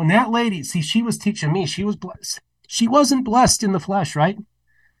when that lady, see, she was teaching me, she was blessed. She wasn't blessed in the flesh, right?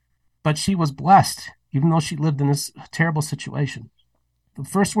 But she was blessed, even though she lived in this terrible situation. The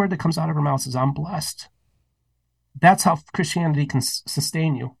first word that comes out of her mouth is, I'm blessed. That's how Christianity can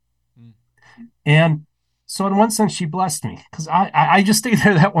sustain you. And so in one sense, she blessed me because I just stayed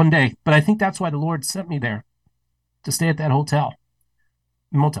there that one day. But I think that's why the Lord sent me there to stay at that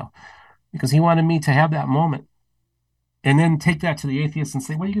motel, because he wanted me to have that moment and then take that to the atheist and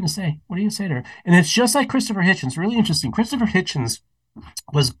say, what are you going to say? What are you going to say to her? And it's just like Christopher Hitchens. Really interesting. Christopher Hitchens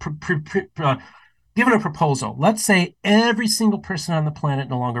was given a proposal. Let's say every single person on the planet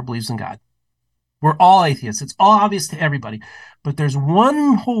no longer believes in God. We're all atheists. It's all obvious to everybody. But there's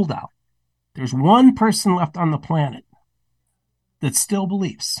one holdout. There's one person left on the planet that still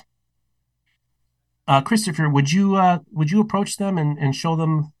believes. Christopher, would you approach them and show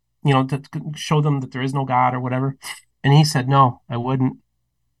them, show them that there is no God or whatever? And he said, no, I wouldn't.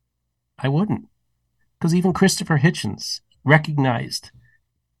 I wouldn't. Because even Christopher Hitchens recognized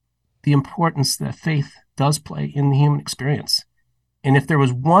the importance that faith does play in the human experience. And if there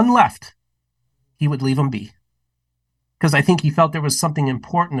was one left, he would leave them be. Because I think he felt there was something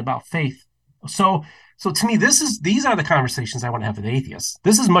important about faith. So to me, these are the conversations I want to have with atheists.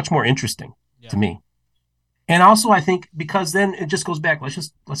 This is much more interesting to me. And also, I think because then it just goes back.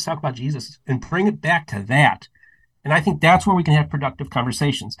 Let's talk about Jesus and bring it back to that. And I think that's where we can have productive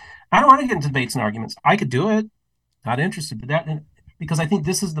conversations. I don't want to get into debates and arguments. I could do it. Not interested, but that because I think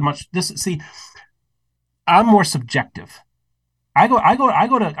this is see, I'm more subjective. I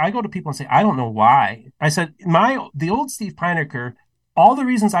go to people and say, I don't know why. I said the old Steve Pinecker, all the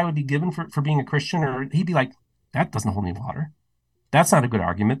reasons I would be given for being a Christian, or he'd be like, that doesn't hold any water. That's not a good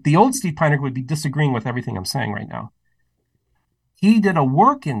argument. The old Steve Pinecker would be disagreeing with everything I'm saying right now. He did a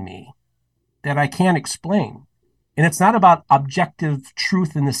work in me that I can't explain. And it's not about objective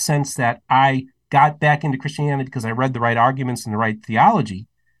truth in the sense that I got back into Christianity because I read the right arguments and the right theology.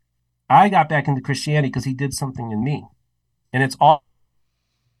 I got back into Christianity because he did something in me. And it's all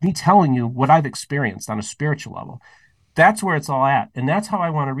me telling you what I've experienced on a spiritual level. That's where it's all at. And that's how I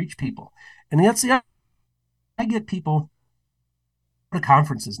want to reach people. And that's I get people to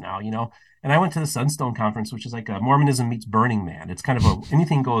conferences now, and I went to the Sunstone conference, which is like a Mormonism meets Burning Man. It's kind of a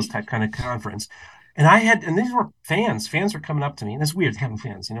anything goes type kind of conference. And these were fans were coming up to me, and it's weird having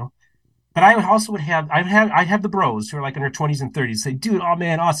fans, but I also I'd have the bros who are like in their 20s and 30s say, dude, oh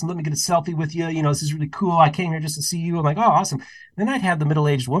man, awesome. Let me get a selfie with you. This is really cool. I came here just to see you. I'm like, oh, awesome. Then I'd have the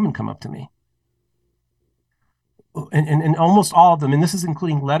middle-aged woman come up to me. And almost all of them, and this is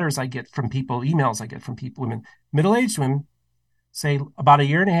including letters I get from people, emails I get from people, women, middle-aged women, say, about a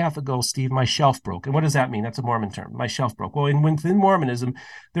year and a half ago, Steve, my shelf broke. And what does that mean? That's a Mormon term. My shelf broke. Well, within Mormonism,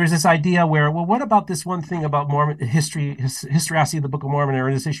 there's this idea where, well, what about this one thing about Mormon historicity of the Book of Mormon,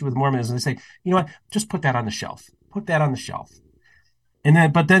 or this issue with Mormonism? They say, you know what? Just put that on the shelf. Put that on the shelf.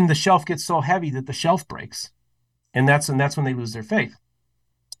 But then the shelf gets so heavy that the shelf breaks, and that's when they lose their faith.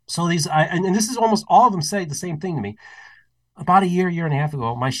 So and this is almost all of them say the same thing to me. About a year and a half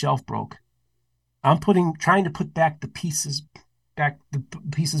ago, my shelf broke. I'm trying to put back the pieces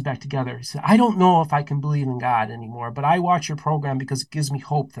back together. He said, I don't know if I can believe in God anymore, but I watch your program because it gives me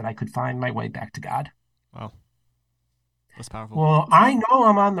hope that I could find my way back to God. Wow. That's powerful. Well, I know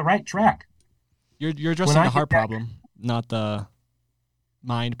I'm on the right track. You're addressing the heart problem, not the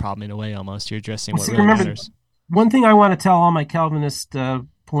mind problem in a way almost. You're addressing what really matters. One thing I want to tell all my Calvinist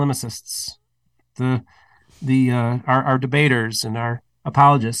polemicists, our debaters and our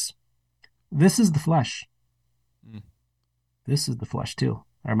apologists, this is the flesh. This is the flesh too,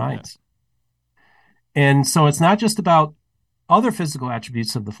 our minds. Yeah. And so it's not just about other physical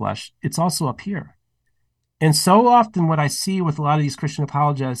attributes of the flesh, it's also up here. And so often what I see with a lot of these Christian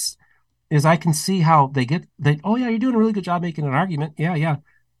apologists is I can see how oh yeah, you're doing a really good job making an argument. Yeah.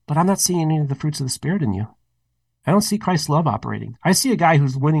 But I'm not seeing any of the fruits of the Spirit in you. I don't see Christ's love operating. I see a guy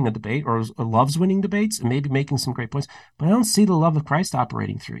who's winning a debate or loves winning debates and maybe making some great points, but I don't see the love of Christ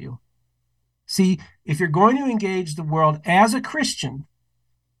operating through you. See, if you're going to engage the world as a Christian,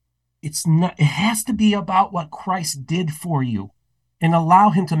 it has to be about what Christ did for you and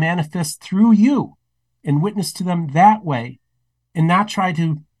allow him to manifest through you and witness to them that way, and not try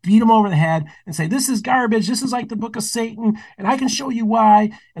to beat them over the head and say, this is garbage, this is like the book of Satan, and I can show you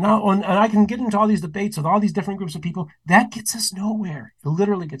why, and I can get into all these debates with all these different groups of people. That gets us nowhere. It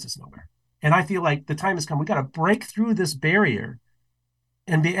literally gets us nowhere. And I feel like the time has come. We got to break through this barrier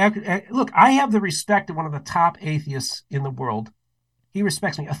and look, I have the respect of one of the top atheists in the world. He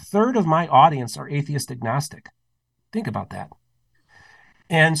respects me. A third of my audience are atheist agnostic. Think about that.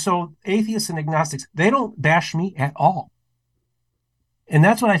 And so atheists and agnostics, they don't bash me at all. And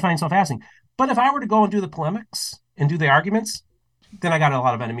that's what I find so fascinating. But if I were to go and do the polemics and do the arguments, then I got a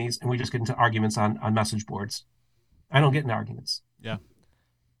lot of enemies, and we just get into arguments on message boards. I don't get into arguments. Yeah.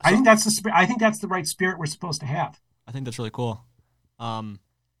 I think that's the right spirit we're supposed to have. I think that's really cool.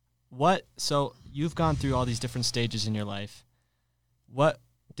 So you've gone through all these different stages in your life. What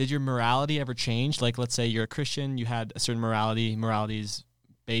did your morality ever change? Like, let's say you're a Christian, you had a certain morality. Morality is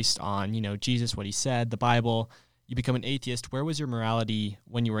based on, Jesus, what he said, the Bible. you become an atheist. Where was your morality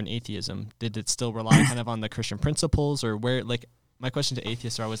when you were in atheism? Did it still rely kind of on the Christian principles, or where, like, my question to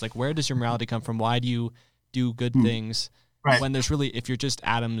atheists are always like, where does your morality come from? Why do you do good things when there's really, if you're just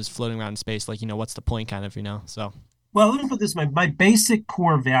atoms floating around in space, like, what's the point kind of, so. Well, let me put this, my basic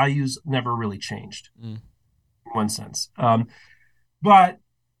core values never really changed in one sense. But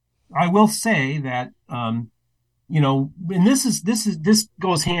I will say that, and this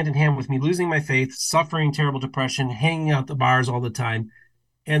goes hand in hand with me losing my faith, suffering terrible depression, hanging out the bars all the time.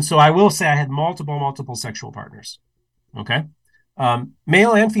 And so I will say I had multiple sexual partners. Okay.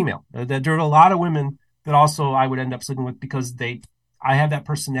 Male and female. There were a lot of women that also I would end up sleeping with because I have that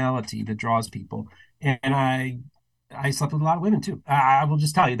personality that draws people. And I slept with a lot of women too. I will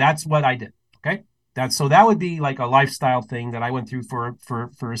just tell you, that's what I did. Okay. So that would be like a lifestyle thing that I went through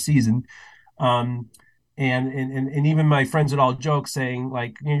for a season. And even my friends would all joke saying,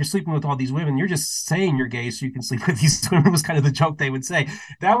 like, you're sleeping with all these women, you're just saying you're gay so you can sleep with these women, was kind of the joke they would say.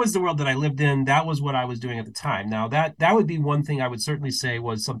 That was the world that I lived in. That was what I was doing at the time. Now that would be one thing I would certainly say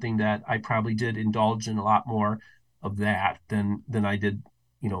was something that I probably did indulge in a lot more of that than I did,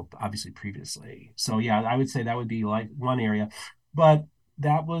 obviously previously. So yeah, I would say that would be like one area, but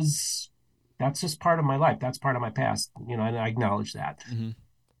that's just part of my life. That's part of my past, and I acknowledge that. Mm-hmm.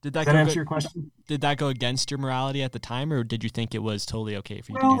 Did that answer your question? Did that go against your morality at the time, or did you think it was totally okay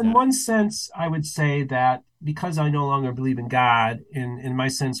for you to do that? Well, in one sense, I would say that because I no longer believe in God, in my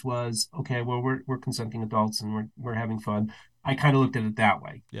sense was, okay, well, we're consenting adults and we're having fun. I kind of looked at it that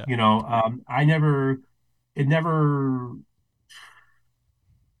way. Yeah. I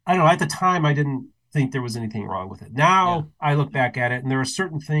don't know, at the time, I didn't think there was anything wrong with it. Now I look back at it and there are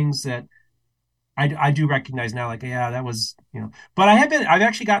certain things that I do recognize now, like, yeah, that was, but I've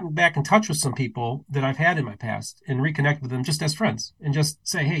actually gotten back in touch with some people that I've had in my past and reconnect with them just as friends and just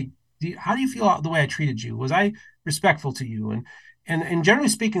say, hey, how do you feel the way I treated you? Was I respectful to you? And generally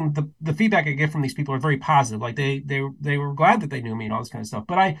speaking, the feedback I get from these people are very positive. Like they were glad that they knew me and all this kind of stuff.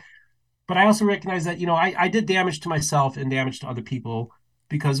 But I also recognize that, I did damage to myself and damage to other people,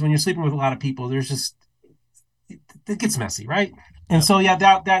 because when you're sleeping with a lot of people, it gets messy, right? And so, yeah,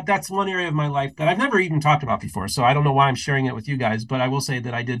 that's one area of my life that I've never even talked about before. So I don't know why I'm sharing it with you guys, but I will say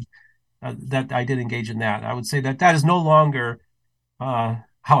that I did engage in that. I would say that is no longer how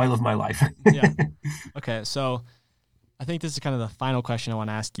I live my life. Yeah. Okay. So I think this is kind of the final question I want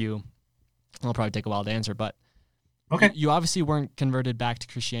to ask you. It'll probably take a while to answer, but okay. You obviously weren't converted back to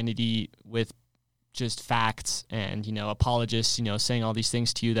Christianity with just facts and, apologists, saying all these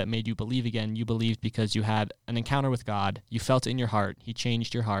things to you that made you believe again. You believed because you had an encounter with God. You felt it in your heart. He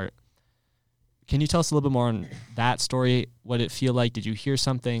changed your heart. Can you tell us a little bit more on that story? What did it feel like? Did you hear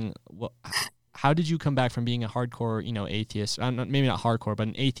something? How did you come back from being a hardcore, atheist, maybe not hardcore, but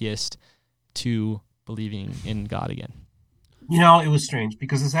an atheist, to believing in God again? It was strange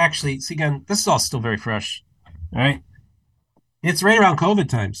because it's actually, again, this is all still very fresh, right? It's right around COVID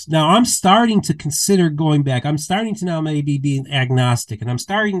times. Now I'm starting to consider going back. I'm starting to now maybe be agnostic, and I'm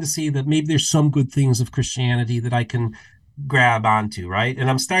starting to see that maybe there's some good things of Christianity that I can grab onto, right? And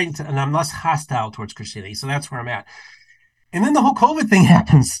I'm less hostile towards Christianity. So that's where I'm at. And then the whole COVID thing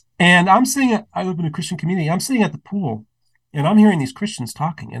happens. And I live in a Christian community. I'm sitting at the pool and I'm hearing these Christians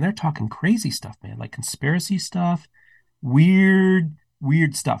talking, and they're talking crazy stuff, man, like conspiracy stuff, weird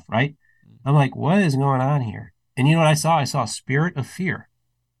stuff, right? I'm like, what is going on here? And you know what I saw? I saw a spirit of fear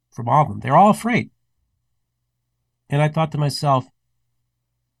from all of them. They're all afraid. And I thought to myself,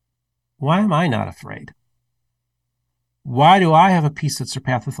 why am I not afraid? Why do I have a peace that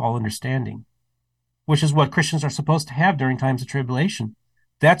surpasseth all understanding? Which is what Christians are supposed to have during times of tribulation.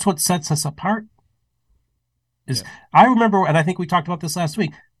 That's what sets us apart. I remember, and I think we talked about this last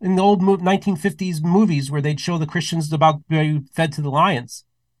week, in the old 1950s movies where they'd show the Christians about being fed to the lions.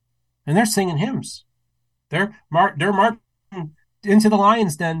 And they're singing hymns. They're marching into the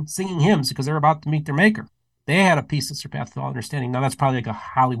lion's den singing hymns because they're about to meet their maker. They had a peace that surpassed all understanding. Now that's probably like a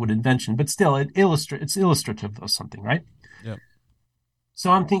Hollywood invention, but still, it's illustrative of something, right? Yeah.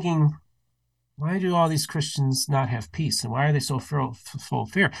 So I'm thinking, why do all these Christians not have peace, and why are they so full of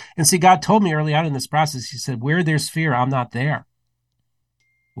fear? And see, God told me early on in this process. He said, "Where there's fear, I'm not there."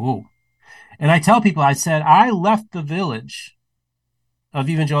 Ooh. And I tell people, I said, I left the village of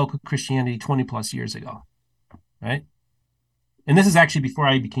evangelical Christianity 20 plus years ago. Right? And this is actually before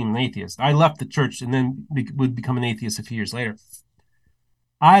I became an atheist. I left the church and then would become an atheist a few years later.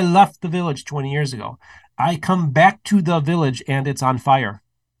 I left the village 20 years ago. I come back to the village and it's on fire.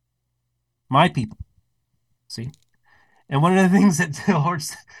 My people. See? And one of the things that the Lord,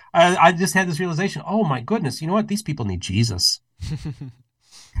 I just had this realization, oh my goodness, you know what? These people need Jesus.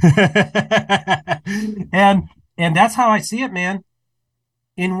 and And that's how I see it, man.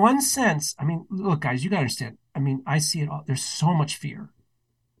 In one sense, I mean, look, guys, you got to understand. I mean, I see it all. There's so much fear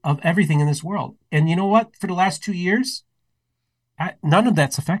of everything in this world. And you know what? For the last 2 years, none of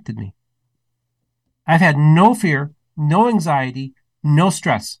that's affected me. I've had no fear, no anxiety, no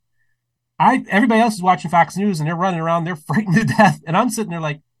stress. Everybody else is watching Fox News and they're running around, they're frightened to death. And I'm sitting there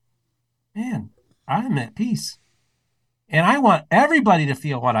like, man, I'm at peace. And I want everybody to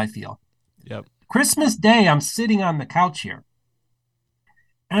feel what I feel. Yep. Christmas Day, I'm sitting on the couch here.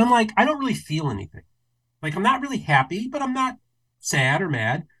 And I'm like, I don't really feel anything. Like, I'm not really happy, but I'm not sad or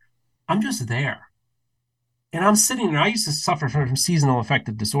mad. I'm just there. And I'm sitting there. I used to suffer from seasonal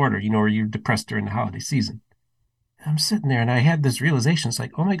affective disorder, where you're depressed during the holiday season. And I'm sitting there and I had this realization. It's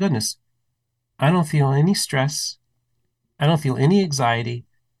like, oh my goodness, I don't feel any stress. I don't feel any anxiety.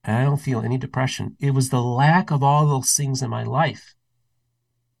 And I don't feel any depression. It was the lack of all those things in my life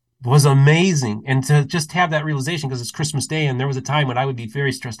was amazing. And to just have that realization, because it's Christmas Day and there was a time when I would be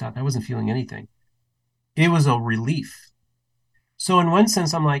very stressed out and I wasn't feeling anything. It was a relief. So in one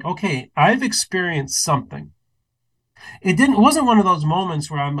sense, I'm like, okay, I've experienced something. It wasn't one of those moments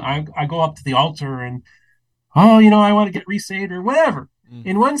where I go up to the altar and, I want to get resaved or whatever. Mm.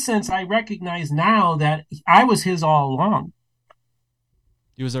 In one sense, I recognize now that I was his all along.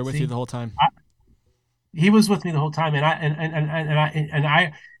 He was there with you the whole time. He was with me the whole time, and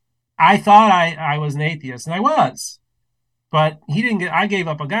I thought I was an atheist, and I was, but I gave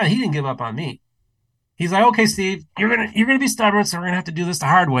up on God. He didn't give up on me. He's like, okay, Steve, you're gonna be stubborn, so we're gonna have to do this the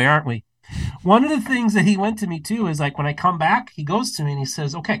hard way, aren't we? One of the things that he went to me too is like when I come back, he goes to me and he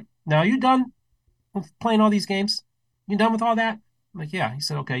says, okay, now you done with playing all these games? You done with all that? I'm like, yeah. He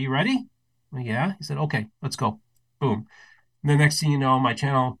said, okay, you ready? I'm like, yeah. He said, okay, let's go. Boom. And the next thing you know, my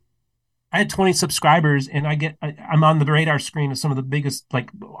channel, I had 20 subscribers and I'm on the radar screen of some of the biggest,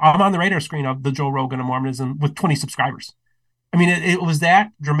 I'm on the radar screen of the Joe Rogan of Mormonism with 20 subscribers. I mean, it was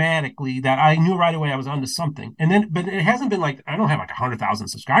that dramatically that I knew right away I was onto something. But it hasn't been like, I don't have like 100,000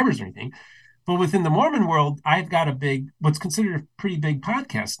 subscribers or anything, but within the Mormon world, I've got what's considered a pretty big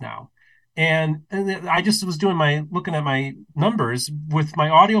podcast now. And I just was looking at my numbers with my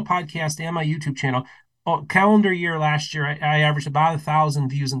audio podcast and my YouTube channel. Calendar year last year, I averaged about 1,000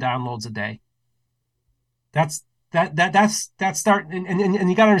 views and downloads a day. That's start. And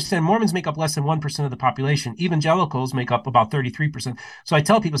you got to understand, Mormons make up less than 1% of the population. Evangelicals make up about 33%. So I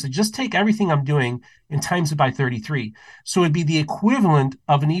tell people, just take everything I'm doing and times it by 33. So it'd be the equivalent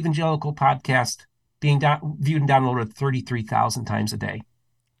of an evangelical podcast being viewed and downloaded 33,000 times a day.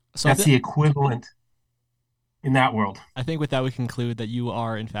 So that's the equivalent in that world. I think with that, we conclude that you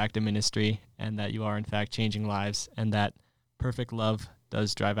are, in fact, a ministry and that you are, in fact, changing lives and that perfect love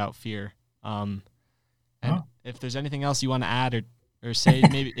does drive out fear. If there's anything else you want to add or say,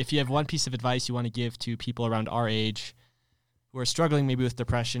 maybe if you have one piece of advice you want to give to people around our age who are struggling maybe with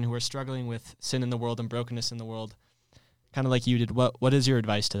depression, who are struggling with sin in the world and brokenness in the world, kind of like you did, what is your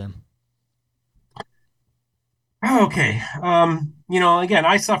advice to them? Okay. Again,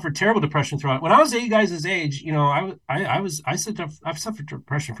 I suffered terrible depression throughout. When I was you guys' age, I've suffered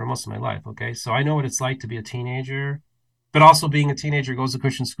depression for most of my life. Okay. So I know what it's like to be a teenager, but also being a teenager goes to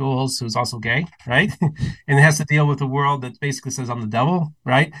Christian schools, who's also gay, right? And has to deal with a world that basically says I'm the devil,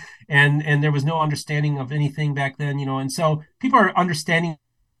 right? And there was no understanding of anything back then, and so people are understanding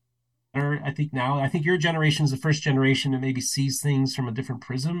better, I think now. I think your generation is the first generation that maybe sees things from a different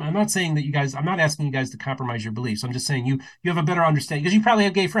prism. I'm not saying that I'm not asking you guys to compromise your beliefs. I'm just saying you have a better understanding because you probably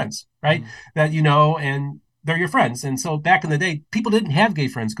have gay friends, right? Mm-hmm. That and they're your friends. And so back in the day, people didn't have gay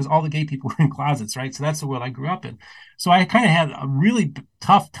friends because all the gay people were in closets, right? So that's the world I grew up in. So I kind of had a really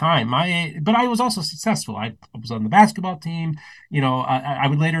tough time. But I was also successful. I was on the basketball team. I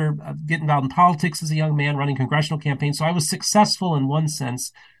would later get involved in politics as a young man, running congressional campaigns. So I was successful in one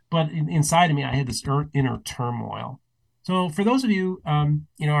sense, but inside of me, I had this inner turmoil. So for those of you,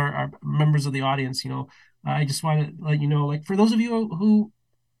 our members of the audience, I just want to let you know, like for those of you who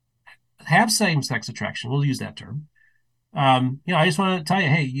have same-sex attraction, we'll use that term. I just want to tell you,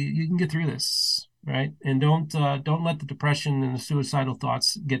 hey, you can get through this, right? And don't let the depression and the suicidal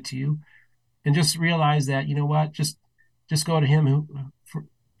thoughts get to you, and just realize that what, just go to Him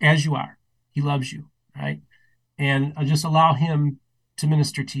as you are. He loves you, right? And just allow Him to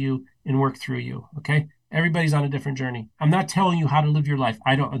minister to you and work through you. Okay, everybody's on a different journey. I'm not telling you how to live your life.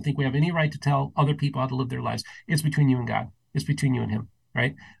 I don't think we have any right to tell other people how to live their lives. It's between you and God. It's between you and Him.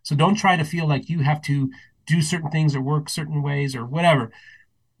 Right? So don't try to feel like you have to do certain things or work certain ways or whatever.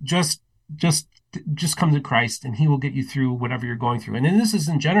 Just come to Christ and He will get you through whatever you're going through. And then this is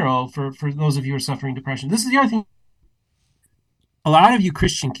in general for those of you who are suffering depression. This is the other thing. a lot of you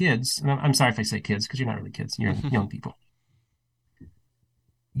Christian kids, and I'm sorry if I say kids because you're not really kids, you're young people.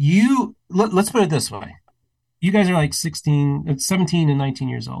 Let's put it this way. You guys are like 17 and 19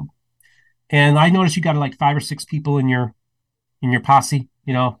 years old. And I noticed you got like 5 or 6 people in your posse,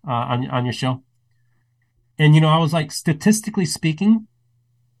 on your show. And, I was like, statistically speaking,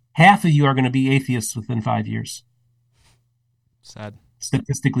 half of you are going to be atheists within 5 years. Sad.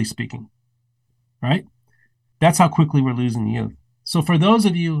 Statistically speaking, right? That's how quickly we're losing the youth. So for those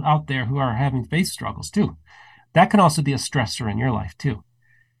of you out there who are having faith struggles too, that can also be a stressor in your life too.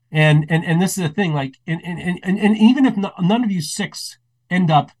 And this is the thing, like, and even if none of you 6 end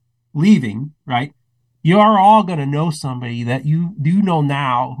up leaving, right? You are all going to know somebody that you do know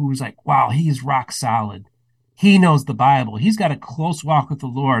now who's like, wow, he's rock solid. He knows the Bible. He's got a close walk with the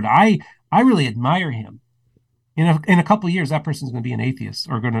Lord. I really admire him. In a couple of years, that person's going to be an atheist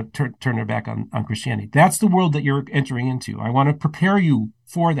or going to turn their back on Christianity. That's the world that you're entering into. I want to prepare you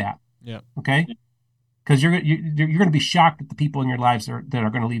for that. Yeah. Okay. Because you're going to be shocked at the people in your lives that are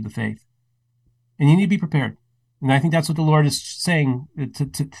going to leave the faith, and you need to be prepared. And I think that's what the Lord is saying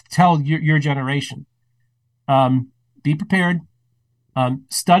to tell your generation. Be prepared.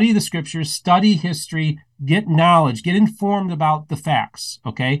 Study the scriptures. Study history. Get knowledge. Get informed about the facts.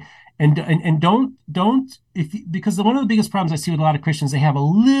 Okay. And don't because one of the biggest problems I see with a lot of Christians, they have a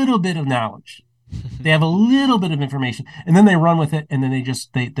little bit of knowledge, they have a little bit of information, and then they run with it, and then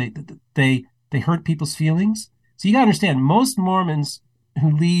they hurt people's feelings. So you got to understand, most Mormons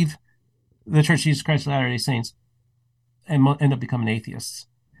who leave the Church of Jesus Christ of Latter-day Saints and end up becoming atheists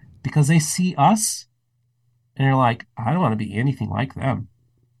because they see us and they're like, I don't want to be anything like them.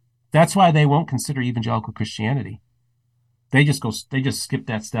 That's why they won't consider evangelical Christianity. They just skip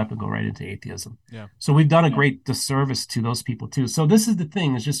that step and go right into atheism. Yeah. So we've done a great disservice to those people too. So this is the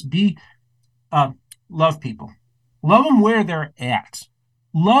thing: is just love people, love them where they're at.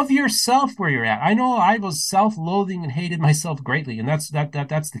 Love yourself where you're at. I know I was self-loathing and hated myself greatly, and that's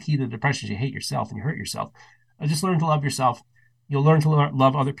the key to depression. You hate yourself and you hurt yourself. Just learn to love yourself. You'll learn to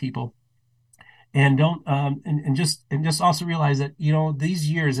love other people, and don't and just also realize that these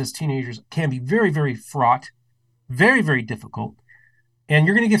years as teenagers can be very, very fraught, very, very difficult, and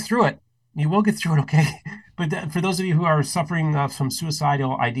you're going to get through it. You will get through it, okay? But for those of you who are suffering from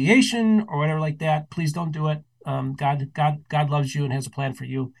suicidal ideation or whatever like that, please don't do it. God loves you and has a plan for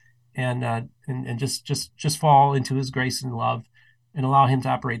you, and just fall into His grace and love, and allow Him to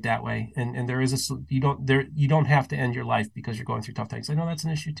operate that way. And there is you don't have to end your life because you're going through tough times. I know that's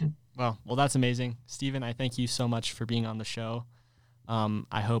an issue too. Well, that's amazing, Stephen. I thank you so much for being on the show.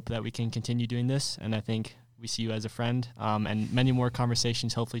 I hope that we can continue doing this, and I think we see you as a friend, and many more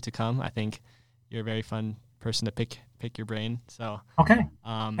conversations hopefully to come. I think you're a very fun person to pick your brain. So okay,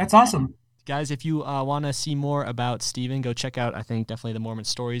 that's awesome. Guys, if you want to see more about Stephen, go check out, I think, definitely the Mormon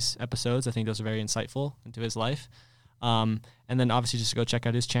Stories episodes. I think those are very insightful into his life. And then obviously just go check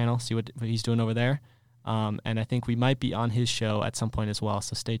out his channel, see what he's doing over there. And I think we might be on his show at some point as well,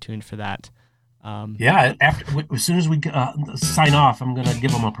 so stay tuned for that. Yeah, as soon as we sign off, I'm going to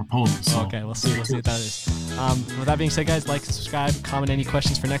give him a proposal. So. Okay, we'll see what that is. With that being said, guys, like, subscribe, comment any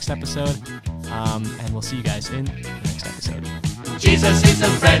questions for next episode, and we'll see you guys in the next episode. Jesus is a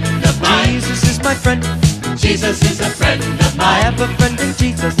friend of mine. Jesus is my friend. Jesus is a friend of mine. I have a friend in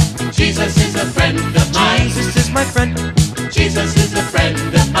Jesus. Jesus is a friend of mine. Jesus is my friend. Jesus is a friend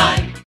of mine.